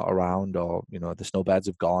athletes are not around, or the snowbirds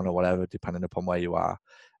have gone or whatever, depending upon where you are.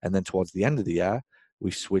 And then towards the end of the year, we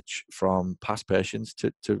switch from past patients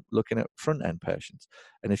to looking at front end patients.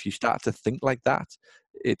 And if you start to think like that,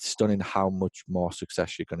 it's stunning how much more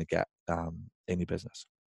success you're going to get in your business.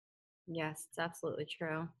 Yes, it's absolutely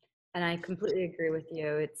true. And I completely agree with you.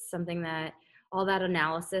 It's something that all that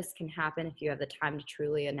analysis can happen if you have the time to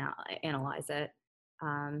truly analyze it,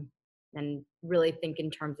 and really think in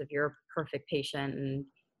terms of your perfect patient and,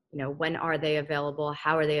 when are they available?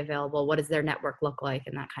 How are they available? What does their network look like?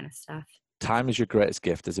 And that kind of stuff. Time is your greatest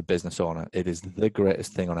gift as a business owner. It is the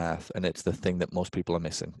greatest thing on earth, and it's the thing that most people are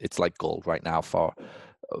missing. It's like gold right now for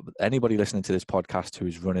anybody listening to this podcast who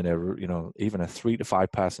is running even a 3 to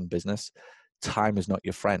 5 person business. Time is not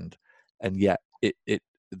your friend, and yet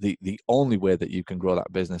the only way that you can grow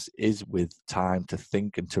that business is with time to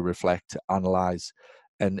think and to reflect, to analyze.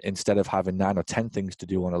 And instead of having 9 or 10 things to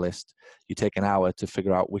do on a list, you take an hour to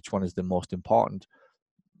figure out which one is the most important.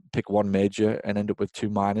 Pick one major and end up with 2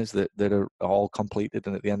 minors that are all completed,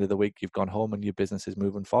 and at the end of the week you've gone home and your business is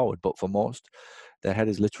moving forward. But for most, their head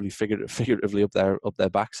is literally figuratively up their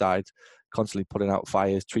backside, constantly putting out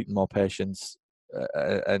fires, treating more patients,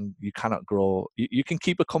 and you cannot grow. You can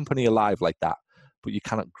keep a company alive like that, but you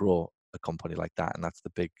cannot grow a company like that, and that's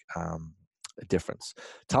the big difference.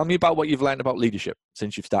 Tell me about what you've learned about leadership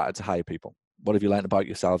since you've started to hire people. What have you learned about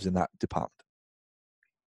yourselves in that department?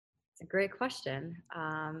 It's a great question.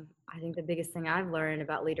 I think the biggest thing I've learned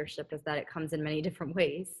about leadership is that it comes in many different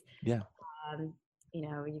ways. Yeah.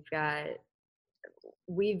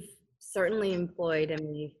 We've certainly employed, and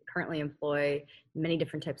we currently employ, many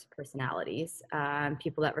different types of personalities,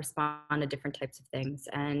 people that respond to different types of things,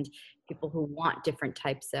 and people who want different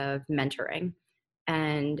types of mentoring.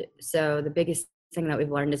 And so the biggest thing that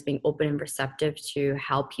we've learned is being open and receptive to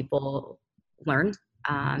how people learn.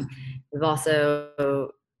 We've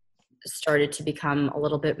also started to become a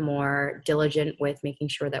little bit more diligent with making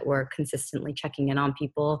sure that we're consistently checking in on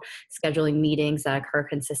people, scheduling meetings that occur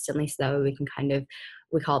consistently so that we can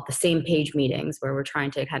we call it the same page meetings, where we're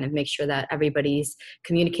trying to kind of make sure that everybody's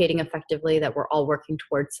communicating effectively, that we're all working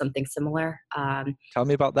towards something similar. Tell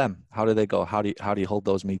me about them. How do they go? How do you hold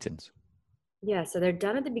those meetings? Yeah, so they're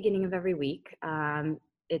done at the beginning of every week.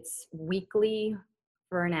 It's weekly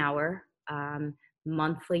for an hour.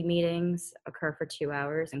 Monthly meetings occur for 2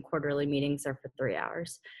 hours, and quarterly meetings are for 3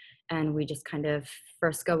 hours. And we just kind of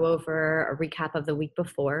first go over a recap of the week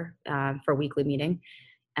before for a weekly meeting.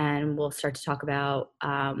 And we'll start to talk about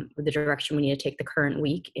the direction we need to take the current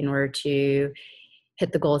week in order to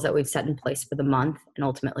hit the goals that we've set in place for the month and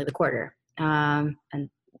ultimately the quarter. And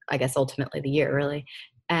I guess ultimately the year, really.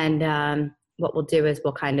 And what we'll do is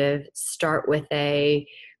we'll kind of start with a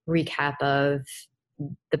recap of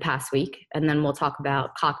the past week, and then we'll talk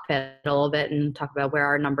about cockpit a little bit and talk about where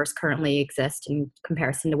our numbers currently exist in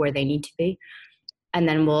comparison to where they need to be. And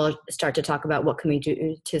then we'll start to talk about what can we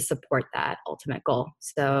do to support that ultimate goal.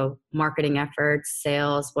 So marketing efforts,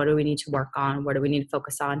 sales, what do we need to work on? What do we need to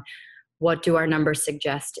focus on? What do our numbers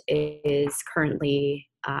suggest is currently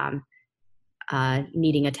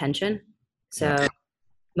needing attention? So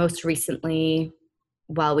most recently,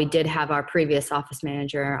 while we did have our previous office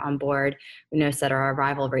manager on board, we noticed that our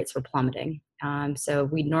arrival rates were plummeting. So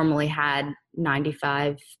we normally had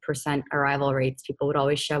 95% arrival rates. People would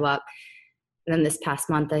always show up. And then this past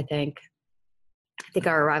month, I think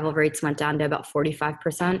our arrival rates went down to about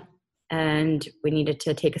 45%. And we needed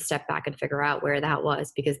to take a step back and figure out where that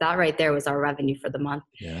was, because that right there was our revenue for the month.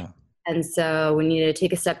 Yeah. And so we needed to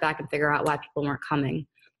take a step back and figure out why people weren't coming.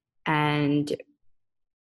 And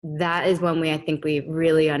that is when I think we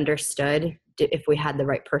really understood if we had the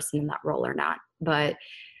right person in that role or not. But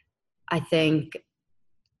I think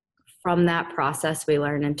from that process, we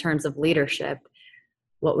learned in terms of leadership,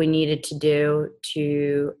 what we needed to do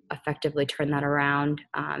to effectively turn that around,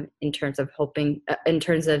 in terms of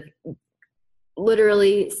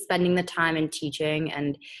literally spending the time and teaching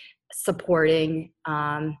and supporting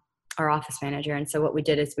our office manager. And so what we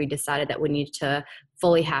did is we decided that we needed to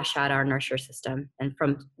fully hash out our nurture system, and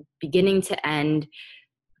from beginning to end,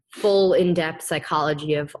 full in-depth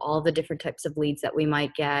psychology of all the different types of leads that we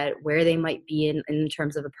might get, where they might be in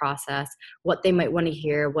terms of the process, what they might want to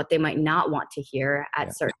hear, what they might not want to hear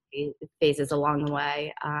at certain phases along the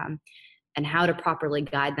way, and how to properly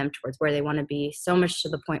guide them towards where they want to be, so much to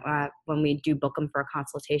the point where when we do book them for a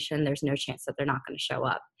consultation, there's no chance that they're not going to show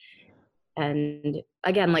up. And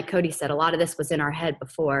again, like Cody said, a lot of this was in our head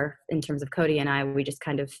before. In terms of Cody and I, we just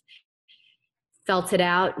kind of felt it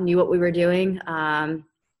out, knew what we were doing.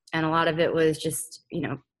 And a lot of it was just,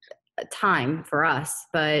 time for us.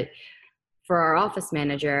 But for our office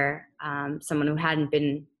manager, someone who hadn't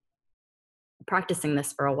been practicing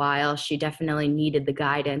this for a while, she definitely needed the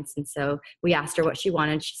guidance. And so we asked her what she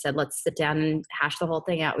wanted. She said, let's sit down and hash the whole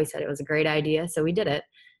thing out. We said it was a great idea. So we did it.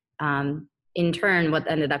 In turn,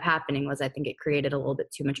 what ended up happening was I think it created a little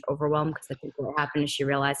bit too much overwhelm, because I think what happened is she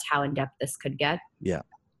realized how in-depth this could get. Yeah.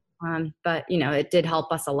 But, it did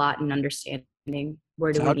help us a lot in understanding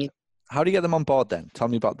where do we need. How do you get them on board then? Tell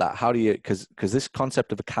me about that. How do you, because this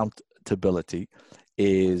concept of accountability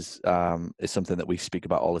is something that we speak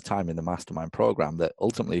about all the time in the mastermind program, that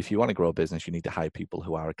ultimately, if you want to grow a business, you need to hire people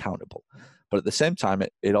who are accountable. But at the same time,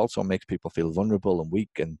 it also makes people feel vulnerable and weak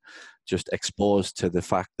and just exposed to the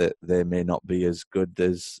fact that they may not be as good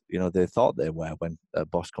as they thought they were. When a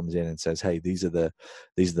boss comes in and says, hey, these are the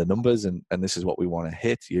numbers and this is what we want to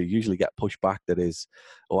hit, you usually get pushback that is,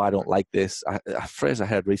 oh, I don't like this. A phrase I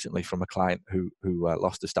heard recently from a client who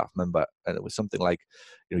lost a staff member, and it was something like,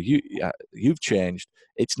 you've changed.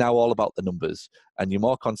 It's now all about the numbers, and you're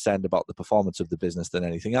more concerned about the performance of the business than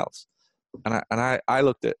anything else. And I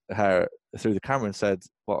looked at her through the camera and said,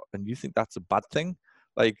 "What? And you think that's a bad thing?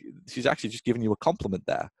 Like, she's actually just giving you a compliment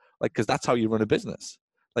there, like, because that's how you run a business.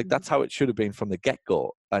 Like, that's how it should have been from the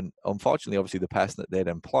get-go. And unfortunately, obviously, the person that they'd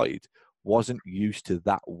employed wasn't used to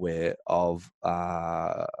that way of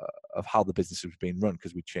how the business was being run,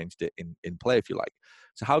 because we changed it in play, if you like.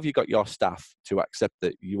 So how have you got your staff to accept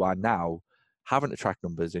that you are now having to track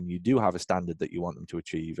numbers and you do have a standard that you want them to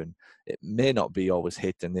achieve, and it may not be always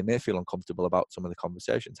hit and they may feel uncomfortable about some of the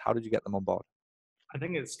conversations? How did you get them on board? I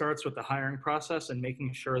think it starts with the hiring process and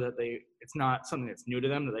making sure that it's not something that's new to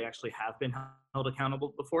them, that they actually have been held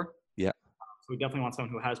accountable before. Yeah. So we definitely want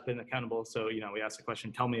someone who has been accountable. So, we asked the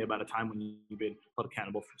question, tell me about a time when you've been held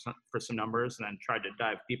accountable for some numbers, and then tried to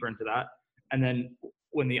dive deeper into that. And then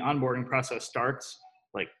when the onboarding process starts,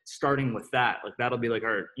 like starting with that, like that'll be like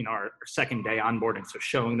our second day onboarding. So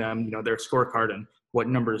showing them, their scorecard and what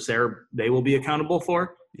numbers they will be accountable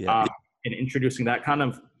for. Yeah. And introducing that kind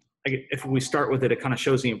of, if we start with it, it kind of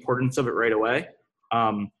shows the importance of it right away.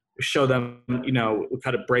 Show them, we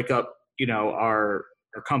kind of break up, our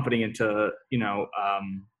company into,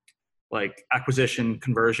 like acquisition,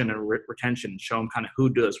 conversion, and retention. Show them kind of who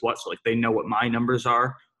does what. So like they know what my numbers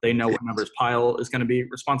are. They know what numbers Payal is going to be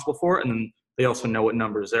responsible for. And then they also know what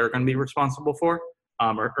numbers they're going to be responsible for,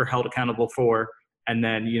 or held accountable for. And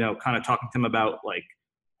then, kind of talking to them about like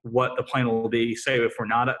what the plan will be, say if we're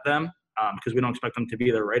not at them, because we don't expect them to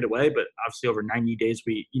be there right away, but obviously over 90 days,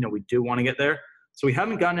 we do want to get there. So we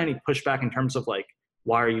haven't gotten any pushback in terms of like,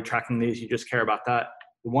 why are you tracking these? You just care about that.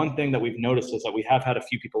 The one thing that we've noticed is that we have had a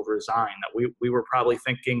few people resign that we were probably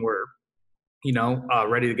thinking were,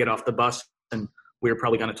 ready to get off the bus, and we were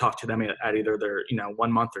probably going to talk to them at either their,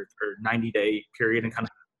 1 month or 90-day period and kind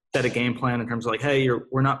of set a game plan in terms of like, hey,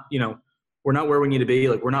 we're not, we're not where we need to be.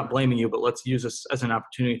 Like, we're not blaming you, but let's use this as an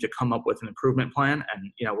opportunity to come up with an improvement plan.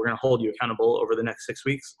 And, we're going to hold you accountable over the next 6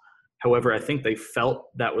 weeks. However, I think they felt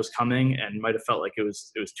that was coming and might have felt like it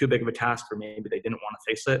was too big of a task, or maybe they didn't want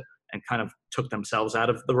to face it and kind of took themselves out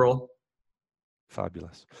of the role.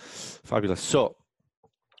 Fabulous. So,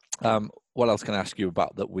 what else can I ask you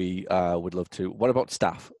about that we would love to? What about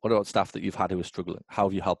staff? What about staff that you've had who are struggling? How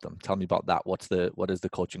have you helped them? Tell me about that. What does the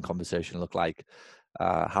coaching conversation look like?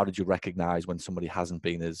 How did you recognize when somebody hasn't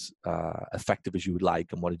been as effective as you would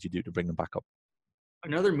like, and what did you do to bring them back up?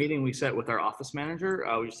 Another meeting we set with our office manager.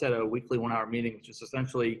 We set a weekly 1-hour meeting, which is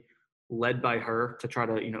essentially led by her to try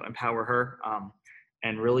to empower her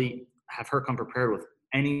and really have her come prepared with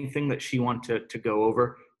anything that she wanted to go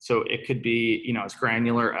over. So it could be as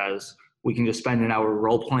granular as we can just spend an hour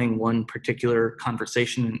role playing one particular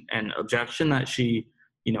conversation and objection that she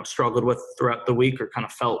struggled with throughout the week or kind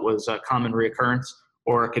of felt was a common reoccurrence,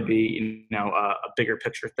 or it could be a bigger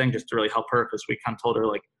picture thing just to really help her, because we kind of told her,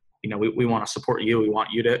 like, we want to support you. We want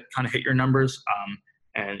you to kind of hit your numbers.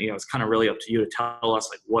 And, it's kind of really up to you to tell us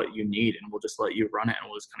like what you need, and we'll just let you run it, and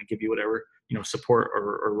we'll just kind of give you whatever, support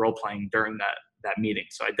or role playing during that meeting.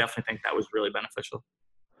 So I definitely think that was really beneficial.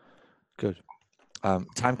 Good.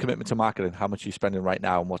 Time commitment to marketing. How much are you spending right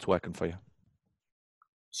now, and what's working for you?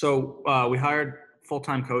 So we hired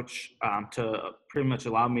full-time coach to pretty much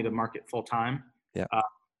allow me to market full-time. Yeah.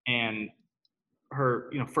 And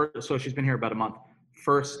her, so she's been here about a month.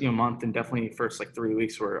 First, month and definitely first like 3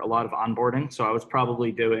 weeks were a lot of onboarding. So I was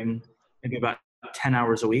probably doing maybe about 10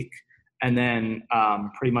 hours a week. And then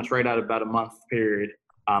pretty much right out of about a month period,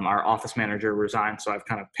 our office manager resigned. So I've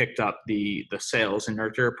kind of picked up the sales and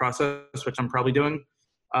nurture process, which I'm probably doing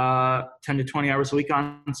 10 to 20 hours a week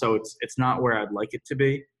on. So it's not where I'd like it to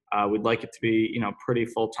be. We'd like it to be, pretty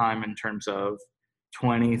full-time in terms of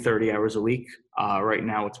 20, 30 hours a week. Right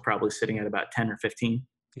now it's probably sitting at about 10 or 15.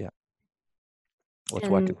 Yeah.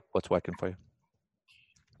 What's working for you?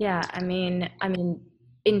 Yeah, I mean,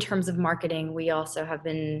 in terms of marketing, we also have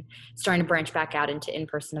been starting to branch back out into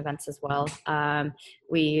in-person events as well.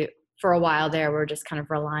 We, for a while there, were just kind of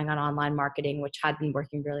relying on online marketing, which had been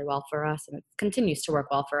working really well for us, and it continues to work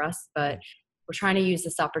well for us. But we're trying to use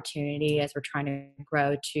this opportunity as we're trying to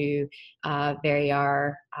grow to vary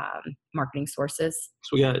our marketing sources.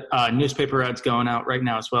 So we got newspaper ads going out right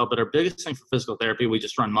now as well. But our biggest thing for physical therapy, we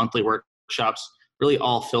just run monthly workshops, really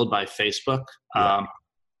all filled by Facebook. Yeah.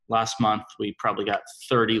 Last month, we probably got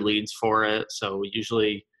 30 leads for it. So we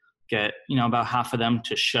usually get, about half of them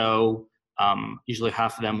to show. Usually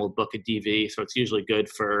half of them will book a DV. So it's usually good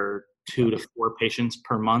for 2 to 4 patients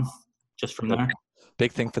per month just from there.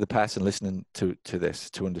 Big thing for the person listening to this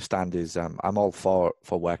to understand is I'm all for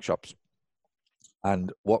workshops.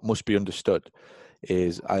 And what must be understood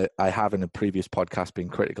is I have in a previous podcast been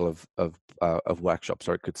critical of workshops,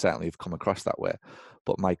 or it could certainly have come across that way.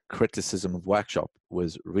 But my criticism of workshop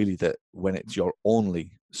was really that when it's your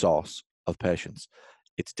only source of patients,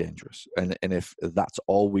 it's dangerous. And if that's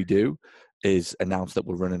all we do is announce that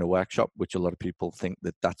we're running a workshop, which a lot of people think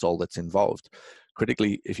that that's all that's involved.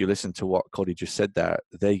 Critically, if you listen to what Cody just said there,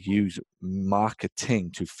 they use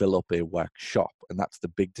marketing to fill up a workshop. And that's the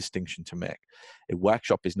big distinction to make. A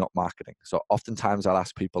workshop is not marketing. So oftentimes I'll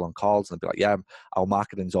ask people on calls and they'll be like, yeah, our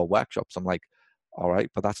marketing's all workshops. I'm like, all right,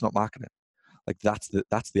 but that's not marketing. Like that's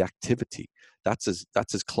the activity. That's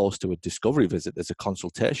as close to a discovery visit as a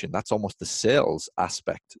consultation. That's almost the sales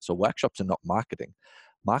aspect. So workshops are not marketing.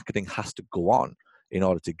 Marketing has to go on in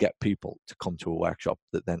order to get people to come to a workshop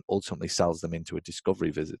that then ultimately sells them into a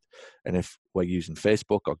discovery visit. And if we're using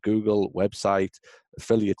Facebook or Google, website,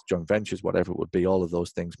 affiliates, joint ventures, whatever it would be, all of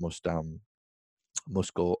those things must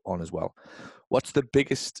go on as well. What's the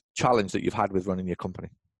biggest challenge that you've had with running your company?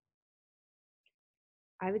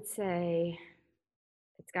 I would say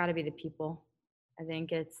it's got to be the people. I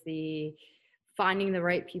think it's the finding the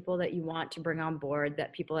right people that you want to bring on board,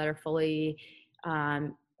 that people that are fully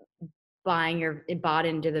bought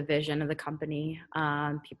into the vision of the company,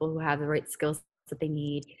 people who have the right skills that they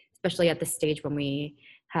need, especially at the stage when we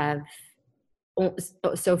have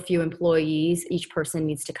so few employees. Each person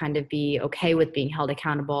needs to kind of be okay with being held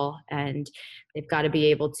accountable, and they've got to be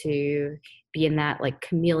able to be in that like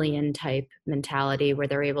chameleon type mentality where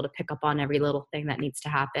they're able to pick up on every little thing that needs to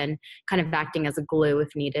happen, kind of acting as a glue if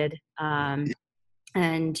needed.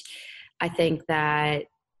 And I think that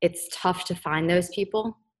it's tough to find those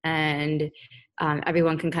people, and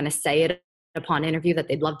everyone can kind of say it upon interview that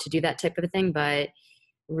they'd love to do that type of a thing. But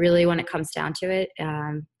really when it comes down to it,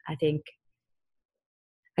 I think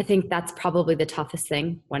that's probably the toughest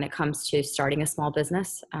thing when it comes to starting a small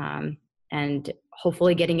business. and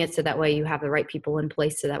hopefully getting it so that way you have the right people in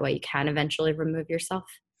place so that way you can eventually remove yourself.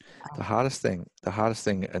 The hardest thing,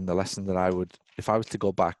 and the lesson that if I was to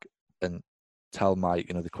go back and tell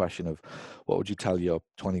the question of what would you tell your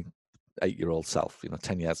 28-year-old self,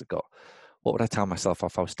 10 years ago, what would I tell myself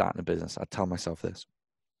if I was starting a business? I'd tell myself this: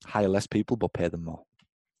 hire less people, but pay them more.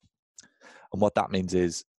 And what that means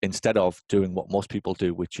is, instead of doing what most people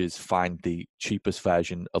do, which is find the cheapest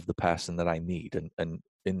version of the person that I need, and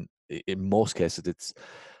in most cases it's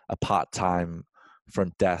a part-time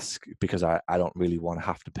front desk, because I don't really want to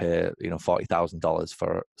have to pay $40,000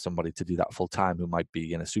 for somebody to do that full time, who might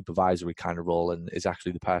be in a supervisory kind of role and is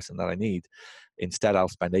actually the person that I need. Instead, I'll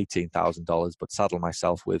spend $18,000 but saddle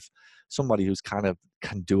myself with somebody who's kind of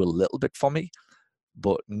can do a little bit for me,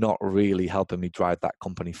 but not really helping me drive that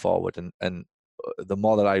company forward. And the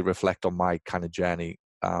more that I reflect on my kind of journey,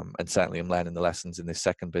 and certainly I'm learning the lessons in this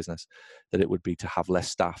second business, that it would be to have less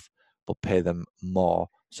staff but pay them more,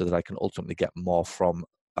 so that I can ultimately get more from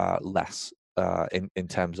less, in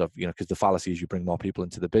terms of, because the fallacy is you bring more people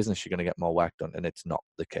into the business, you're going to get more work done, and it's not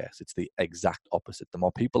the case. It's the exact opposite. The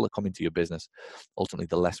more people that come into your business, ultimately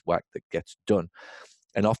the less work that gets done.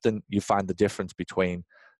 And often you find the difference between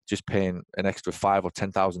just paying an extra $5,000 or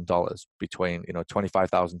 $10,000 between a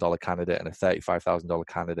 $25,000 candidate and a $35,000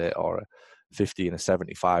 candidate, or a 50 and a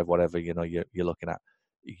 75, whatever you're looking at.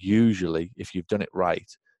 Usually, if you've done it right,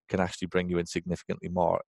 can actually bring you in significantly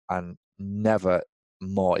more. And never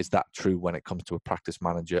more is that true when it comes to a practice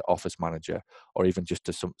manager, office manager, or even just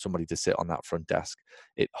to somebody to sit on that front desk.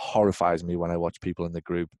 It horrifies me when I watch people in the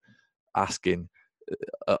group asking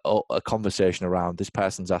a conversation around, this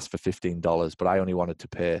person's asked for $15, but I only wanted to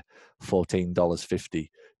pay $14.50.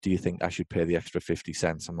 Do you think I should pay the extra 50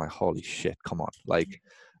 cents? I'm like, holy shit, come on. Like,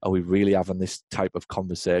 are we really having this type of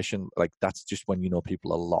conversation? Like, that's just when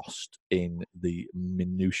people are lost in the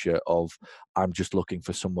minutia of, I'm just looking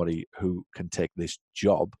for somebody who can take this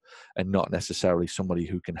job, and not necessarily somebody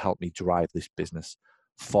who can help me drive this business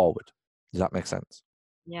forward. Does that make sense?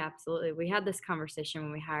 Yeah, absolutely. We had this conversation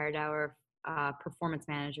when we hired our performance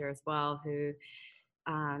manager as well, who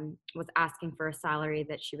was asking for a salary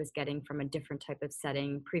that she was getting from a different type of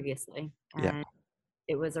setting previously. And Yeah.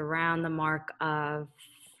 it was around the mark of,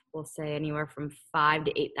 we'll say, anywhere from $5,000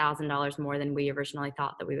 to $8,000 more than we originally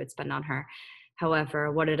thought that we would spend on her.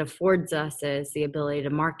 However, what it affords us is the ability to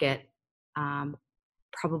market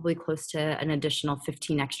probably close to an additional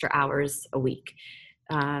 15 extra hours a week.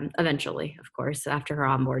 Eventually, of course, after her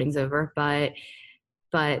onboarding's over, but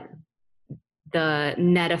the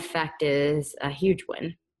net effect is a huge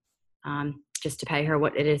win. Just to pay her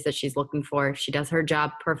what it is that she's looking for. If she does her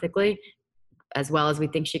job perfectly, as well as we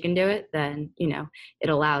think she can do it, then, it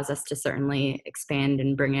allows us to certainly expand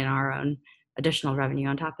and bring in our own additional revenue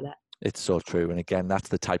on top of that. It's so true. And again, that's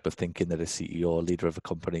the type of thinking that a CEO, a leader of a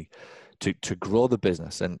company, to grow the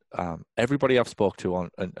business. And everybody I've spoke to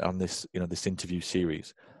on this, this interview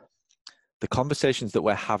series, the conversations that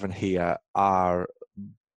we're having here are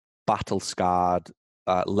battle scarred,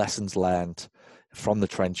 lessons learned from the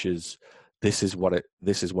trenches. This is what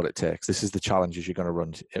it takes. This is the challenges you're going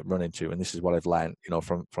to run into, and this is what I've learned,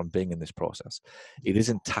 from being in this process. It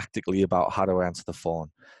isn't tactically about how do I answer the phone.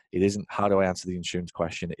 It isn't how do I answer the insurance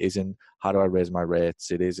question. It isn't how do I raise my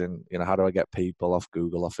rates. It isn't how do I get people off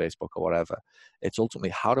Google or Facebook or whatever. It's ultimately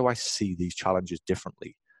how do I see these challenges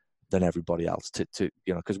differently than everybody else,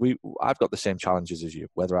 because I've got the same challenges as you,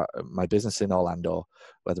 whether my business in Orlando,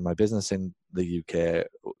 whether my business in the UK,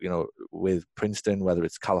 with Princeton, whether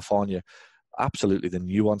it's California. Absolutely, the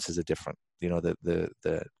nuances are different.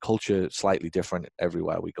 The culture slightly different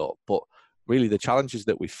everywhere we go. But really, the challenges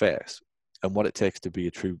that we face and what it takes to be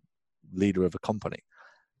a true leader of a company,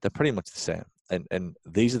 they're pretty much the same. And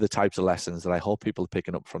these are the types of lessons that I hope people are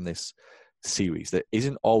picking up from this series. There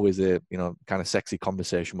isn't always a kind of sexy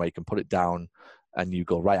conversation where you can put it down and you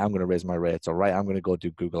go, right, I'm going to raise my rates, or right, I'm going to go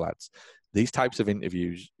do Google ads. These types of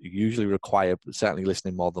interviews usually require certainly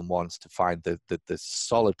listening more than once to find the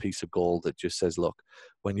solid piece of gold that just says, look,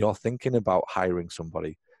 when you're thinking about hiring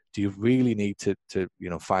somebody, do you really need to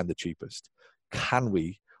find the cheapest? Can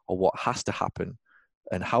we, or what has to happen,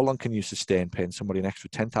 and how long can you sustain paying somebody an extra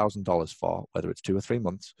 $10,000 for, whether it's 2 or 3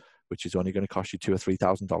 months, which is only going to cost you $2,000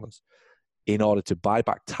 or $3,000, in order to buy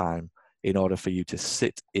back time, in order for you to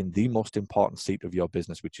sit in the most important seat of your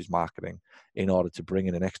business, which is marketing, in order to bring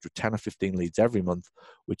in an extra 10 or 15 leads every month,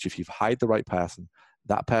 which if you've hired the right person,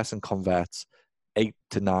 that person converts 8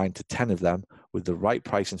 to 9 to 10 of them with the right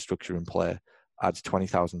pricing structure in play, adds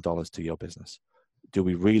 $20,000 to your business. Do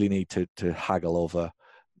we really need to haggle over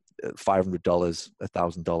 $500,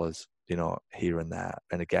 $1,000, here and there?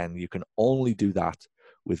 And again, you can only do that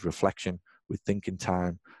with reflection, with thinking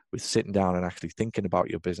time, with sitting down and actually thinking about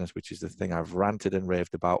your business, which is the thing I've ranted and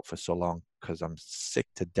raved about for so long, because I'm sick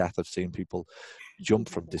to death of seeing people jump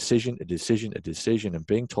from decision to decision to decision and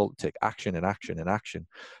being told to take action and action and action,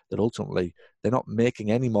 that ultimately they're not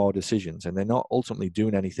making any more decisions and they're not ultimately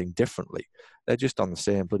doing anything differently. They're just on the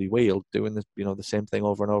same bloody wheel doing the same thing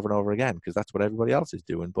over and over and over again, because that's what everybody else is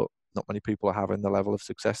doing. But not many people are having the level of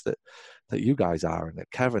success that you guys are, and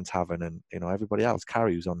that Kevin's having, and everybody else,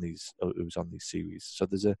 Carrie, who's on these series. So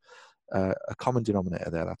there's a common denominator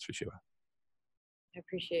there, that's for sure. I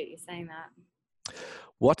appreciate you saying that.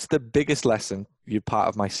 What's the biggest lesson, you're part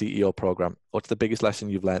of my CEO program, what's the biggest lesson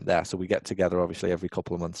you've learned there? So we get together obviously every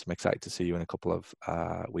couple of months. I'm excited to see you in a couple of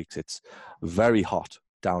weeks. It's very hot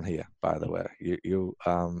down here, by the way. You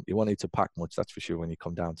won't need to pack much, that's for sure, when you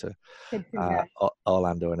come down to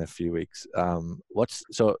Orlando in a few weeks. What's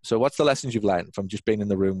the lessons you've learned from just being in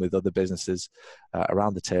the room with other businesses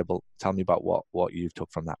around the table? Tell me about what you've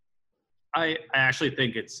took from that. I actually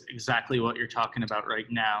think it's exactly what you're talking about right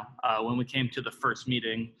now. When we came to the first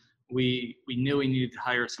meeting, we knew we needed to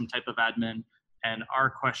hire some type of admin, and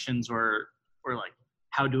our questions were like,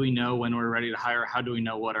 how do we know when we're ready to hire? How do we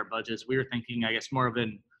know what our budget is? We were thinking, I guess, more of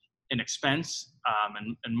an expense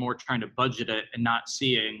and more trying to budget it and not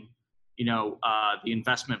seeing, the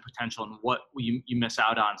investment potential and what you miss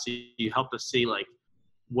out on. So you helped us see like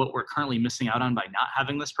what we're currently missing out on by not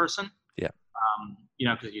having this person. Yeah.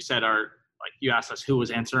 Because you said you asked us who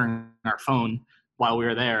was answering our phone while we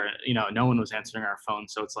were there. No one was answering our phone.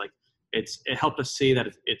 So it's like, it helped us see that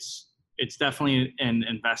it's definitely an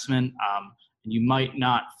investment. And you might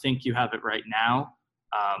not think you have it right now,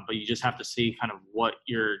 but you just have to see kind of what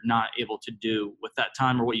you're not able to do with that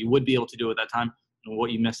time, or what you would be able to do with that time, and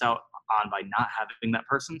what you miss out on by not having that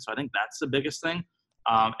person. So I think that's the biggest thing.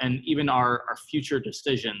 And even our future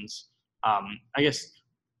decisions, I guess,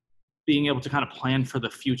 being able to kind of plan for the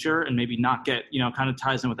future and maybe not get, kind of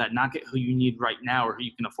ties in with that, not get who you need right now or who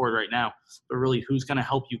you can afford right now, but really who's going to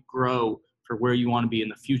help you grow for where you want to be in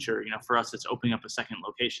the future. For us, it's opening up a second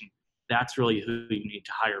location. That's really who you need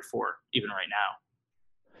to hire for, even right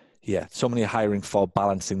now. Yeah, so many are hiring for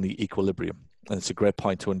balancing the equilibrium. And it's a great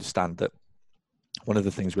point to understand that one of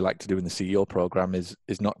the things we like to do in the CEO program is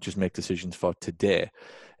not just make decisions for today.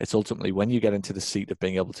 It's ultimately when you get into the seat of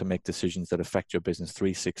being able to make decisions that affect your business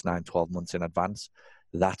 3, 6, 9, 12 months in advance,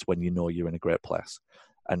 that's when you know you're in a great place.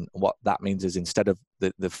 And what that means is, instead of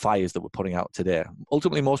the fires that we're putting out today,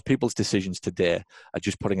 ultimately most people's decisions today are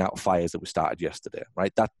just putting out fires that were started yesterday,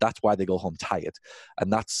 right? That's why they go home tired.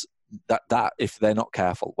 And that's that if they're not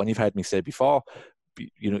careful. When you've heard me say before,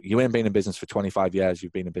 you ain't been in business for 25 years,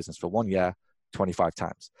 you've been in business for 1 year, 25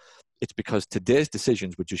 times. It's because today's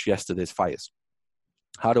decisions were just yesterday's fires.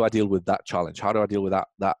 How do I deal with that challenge? How do I deal with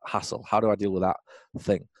that hassle? How do I deal with that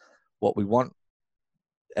thing? What we want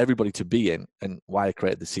everybody to be in, and why I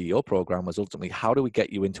created the CEO program, was ultimately, how do we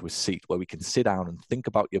get you into a seat where we can sit down and think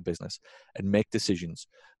about your business and make decisions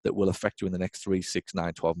that will affect you in the next 3, 6,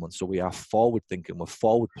 9, 12 months. So we are forward thinking, we're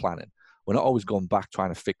forward planning. We're not always going back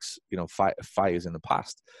trying to fix, fires in the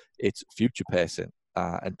past. It's future pacing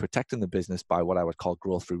and protecting the business by what I would call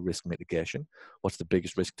growth through risk mitigation. What's the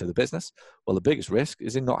biggest risk to the business? Well, the biggest risk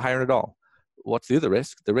is in not hiring at all. What's the other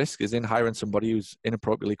risk? The risk is in hiring somebody who's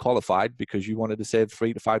inappropriately qualified because you wanted to save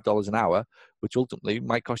 $3 to $5 an hour, which ultimately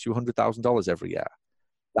might cost you $100,000 every year.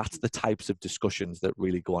 That's the types of discussions that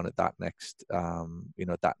really go on at that next,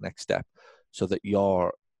 that next step, so that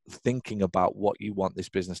you're thinking about what you want this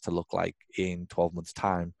business to look like in 12 months'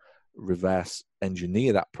 time. Reverse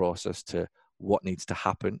engineer that process to what needs to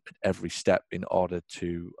happen at every step in order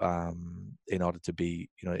to be,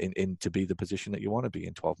 to be the position that you want to be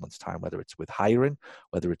in 12 months' time, whether it's with hiring,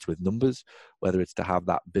 whether it's with numbers, whether it's to have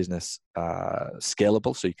that business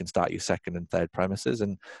scalable so you can start your second and third premises.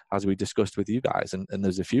 And as we discussed with you guys, and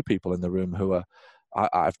there's a few people in the room who are,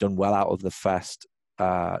 I've done well out of the first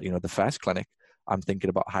clinic. I'm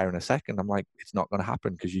thinking about hiring a second. I'm like, it's not going to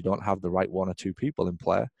happen because you don't have the right 1 or 2 people in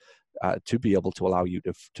play to be able to allow you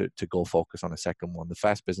to go focus on a second one. The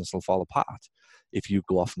first business will fall apart if you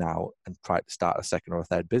go off now and try to start a second or a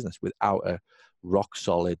third business without a rock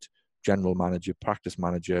solid general manager, practice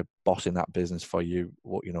manager bossing that business for you,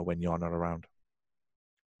 when you're not around.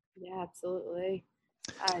 Yeah, absolutely.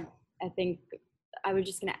 I think I was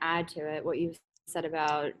just going to add to it what you said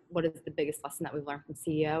about what is the biggest lesson that we've learned from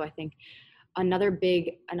CEO. I think another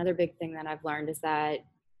big thing that I've learned is that,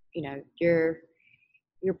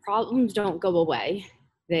 your problems don't go away.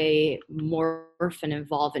 They morph and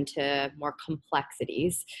evolve into more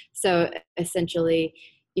complexities. So essentially,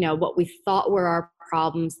 what we thought were our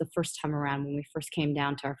problems the first time around when we first came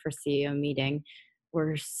down to our first CEO meeting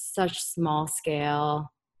were such small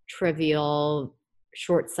scale, trivial,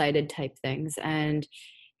 short-sighted type things. And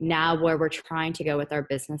now where we're trying to go with our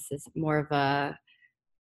business is more of a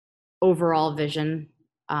overall vision,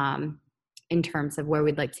 in terms of where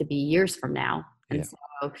we'd like to be years from now. Yeah. And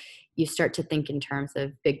so you start to think in terms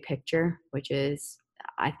of big picture, which is,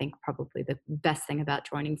 I think, probably the best thing about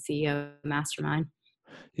joining CEO Mastermind.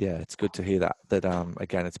 Yeah, it's good to hear that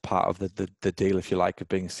again, it's part of the deal, if you like, of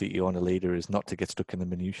being a CEO and a leader, is not to get stuck in the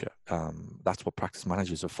minutiae. That's what practice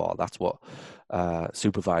managers are for. That's what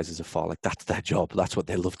supervisors are for. Like, that's their job. That's what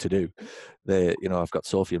they love to do. I've got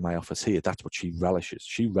Sophie in my office here. That's what she relishes.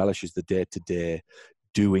 She relishes the day-to-day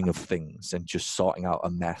doing of things and just sorting out a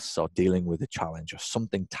mess or dealing with a challenge or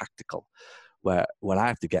something tactical. Where when I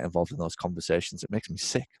have to get involved in those conversations, it makes me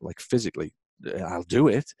sick, like physically. I'll do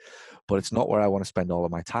it, but it's not where I want to spend all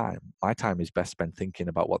of my time. My time is best spent thinking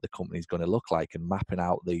about what the company is going to look like and mapping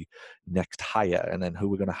out the next hire, and then who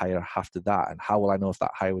we're going to hire after that, and how will I know if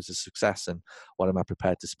that hire was a success, and what am I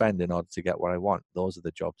prepared to spend in order to get what I want. Those are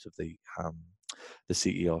the jobs of the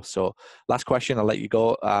CEO. So last question, I'll let you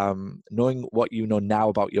go. Knowing what you know now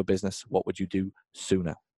about your business, what would you do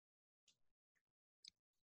sooner?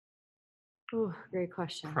 Oh, great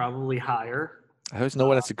question. Probably hire. I always know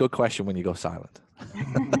when it's a good question when you go silent.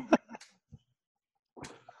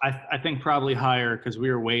 I think probably hire, because we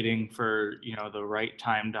were waiting for the right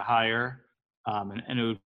time to hire, and it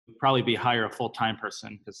would probably be hire a full-time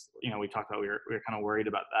person, because we talked about we were kind of worried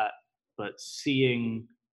about that. But seeing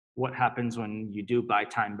what happens when you do buy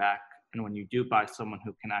time back, and when you do buy someone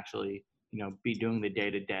who can actually be doing the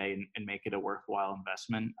day-to-day and make it a worthwhile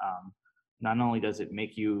investment. Not only does it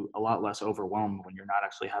make you a lot less overwhelmed when you're not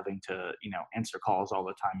actually having to answer calls all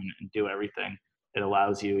the time and do everything. It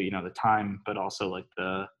allows you the time, but also like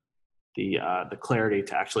the clarity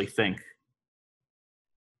to actually think.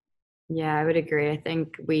 Yeah, I would agree. I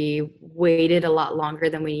think we waited a lot longer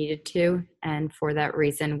than we needed to, and for that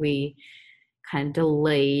reason, we kind of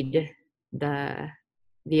delayed the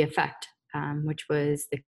effect, which was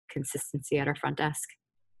the consistency at our front desk.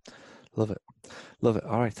 Love it. Love it.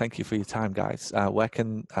 All right. Thank you for your time, guys. Where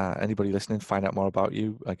can anybody listening find out more about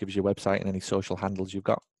you? Give us your website and any social handles you've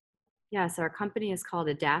got. Yeah, so our company is called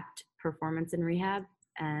Adapt Performance and Rehab.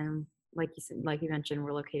 And like you mentioned,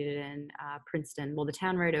 we're located in Princeton, the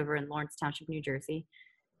town right over in Lawrence Township, New Jersey.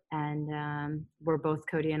 And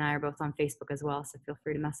Cody and I are both on Facebook as well, so feel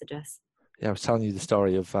free to message us. Yeah, I was telling you the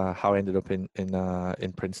story of how I ended up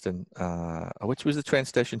in Princeton, which was the train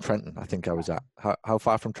station, Trenton, I think I was at. How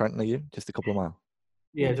far from Trenton are you? Just a couple of miles?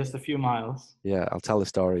 Yeah, just a few miles. Yeah, I'll tell the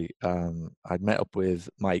story. I'd met up with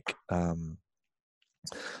Mike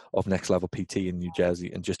of Next Level PT in New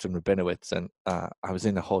Jersey and Justin Rabinowitz, and I was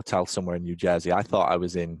in a hotel somewhere in New Jersey. I thought I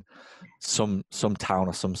was in some town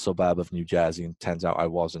or some suburb of New Jersey, and turns out I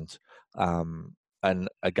wasn't. And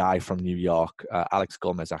a guy from New York, Alex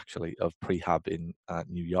Gomez, actually, of Prehab in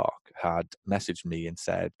New York, had messaged me and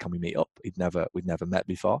said, "Can we meet up?" We'd never met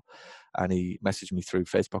before, and he messaged me through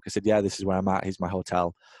Facebook. I said, "Yeah, this is where I'm at. Here's my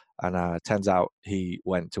hotel." And turns out he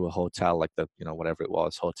went to a hotel, like whatever it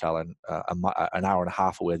was, hotel, and an hour and a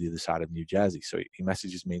half away the other side of New Jersey. So he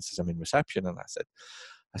messages me and says, "I'm in reception," and I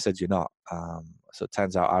said, "You're not." So it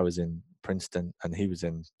turns out I was in Princeton and he was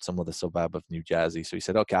in some other suburb of New Jersey. So he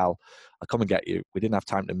said, "Okay, I'll come and get you." We didn't have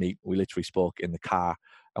time to meet. We literally spoke in the car,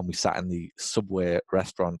 and we sat in the Subway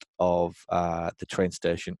restaurant of the train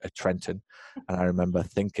station at Trenton. And I remember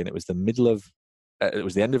thinking it was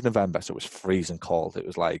the end of November, so it was freezing cold. It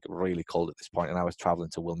was like really cold at this point, and I was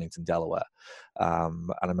traveling to Wilmington, Delaware.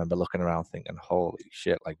 And I remember looking around thinking, "Holy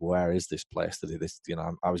shit, like, where is this place to do this?"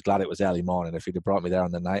 I was glad it was early morning. If he'd have brought me there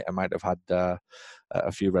on the night, I might have had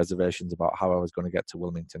a few reservations about how I was going to get to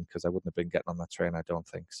Wilmington, because I wouldn't have been getting on that train, I don't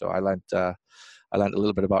think. So I learned a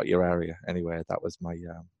little bit about your area. Anyway, that was my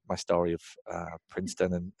story of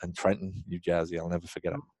Princeton and Trenton, New Jersey. I'll never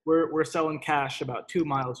forget it. We're selling cash about 2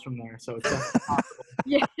 miles from there, so it's definitely possible.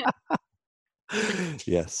 Yeah.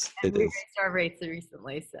 Yes, And it we is. raised our rates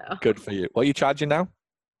recently, so Good for you. What are you charging now?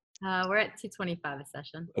 we're at $225 a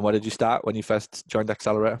session. And what did you start when you first joined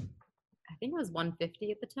Accelerator? I think it was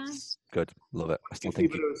 $150 at the time. Good, love it. I still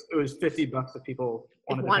think it was $50 if people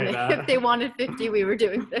wanted to pay that. If they wanted 50, we were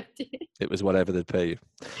doing 50. it was whatever they'd pay you.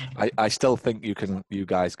 I still think you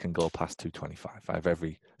guys can go past 225. I have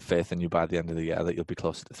every faith in you by the end of the year that you'll be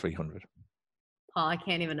closer to 300. Paul, I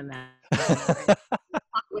can't even imagine.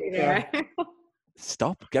 Yeah.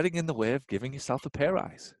 Stop getting in the way of giving yourself a pay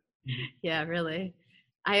rise. Yeah, really.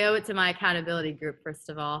 I owe it to my accountability group, first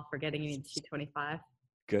of all, for getting me to 225.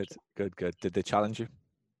 Good. Did they challenge you?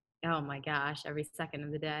 Oh my gosh, every second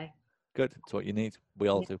of the day. Good. It's what you need. We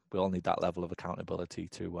all do. We all need that level of accountability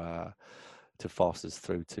to force us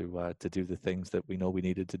through to do the things that we know we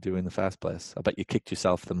needed to do in the first place. I bet you kicked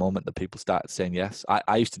yourself the moment that people started saying yes.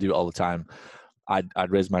 I used to do it all the time.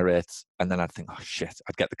 I'd raise my rates and then I'd think, oh shit,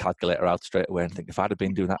 I'd get the calculator out straight away and think, if I'd have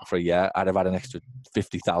been doing that for a year, I'd have had an extra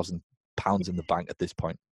 £50,000 in the bank at this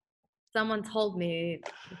point. Someone told me,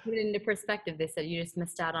 to put it into perspective, they said, you just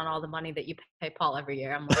missed out on all the money that you pay Paul every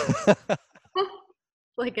year. I'm like,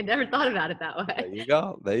 like I never thought about it that way. There you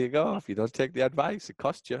go. There you go. If you don't take the advice, it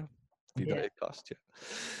costs you. If you don't, it costs you.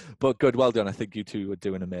 But good, well done. I think you two are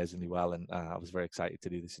doing amazingly well, and I was very excited to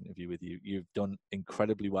do this interview with you. You've done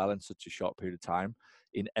incredibly well in such a short period of time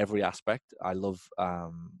in every aspect. I love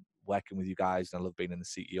working with you guys, and I love being in the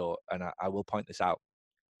CEO. And I will point this out.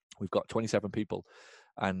 We've got 27 people,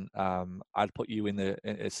 and I'd put you in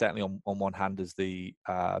certainly on one hand as the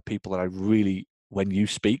people that I really, when you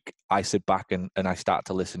speak, I sit back and I start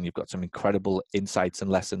to listen. You've got some incredible insights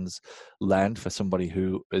and lessons learned for somebody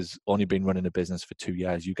who has only been running a business for 2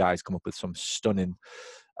 years. You guys come up with some stunning,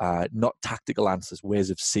 not tactical answers, ways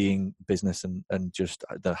of seeing business and just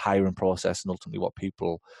the hiring process and ultimately what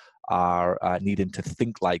people are needing to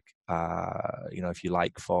think like, if you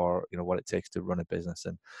like, for what it takes to run a business.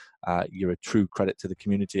 And you're a true credit to the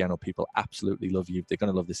community. I know people absolutely love you. They're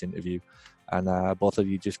going to love this interview, and both of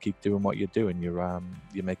you just keep doing what you're doing. You're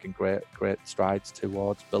making great strides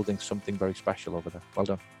towards building something very special over there. Well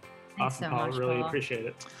done. Awesome, Paul. Really appreciate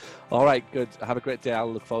it. All right, good. Have a great day.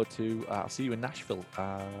 I'll look forward to. I'll see you in Nashville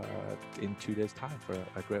in 2 days' time for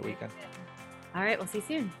a great weekend. All right, we'll see you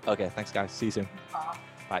soon. Okay, thanks, guys. See you soon.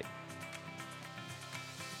 Bye.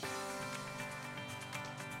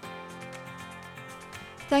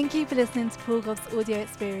 Thank you for listening to Paul Goff's audio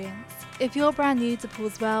experience. If you're brand new to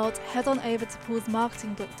Paul's world, head on over to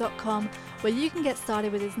paulsmarketingbook.com, where you can get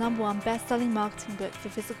started with his #1 best-selling marketing book for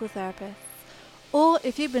physical therapists. Or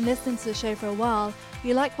if you've been listening to the show for a while,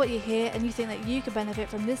 you like what you hear and you think that you could benefit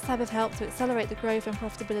from this type of help to accelerate the growth and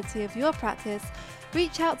profitability of your practice,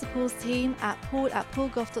 reach out to Paul's team at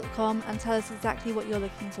paul@paulgoff.com and tell us exactly what you're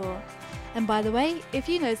looking for. And by the way, if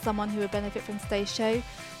you know someone who would benefit from today's show,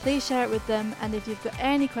 please share it with them. And if you've got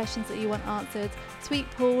any questions that you want answered, tweet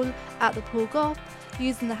Paul @thePaulGoff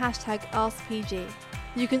using the hashtag AskPG.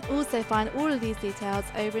 You can also find all of these details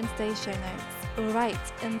over in today's show notes.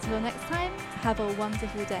 Alright, until next time, have a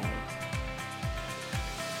wonderful day.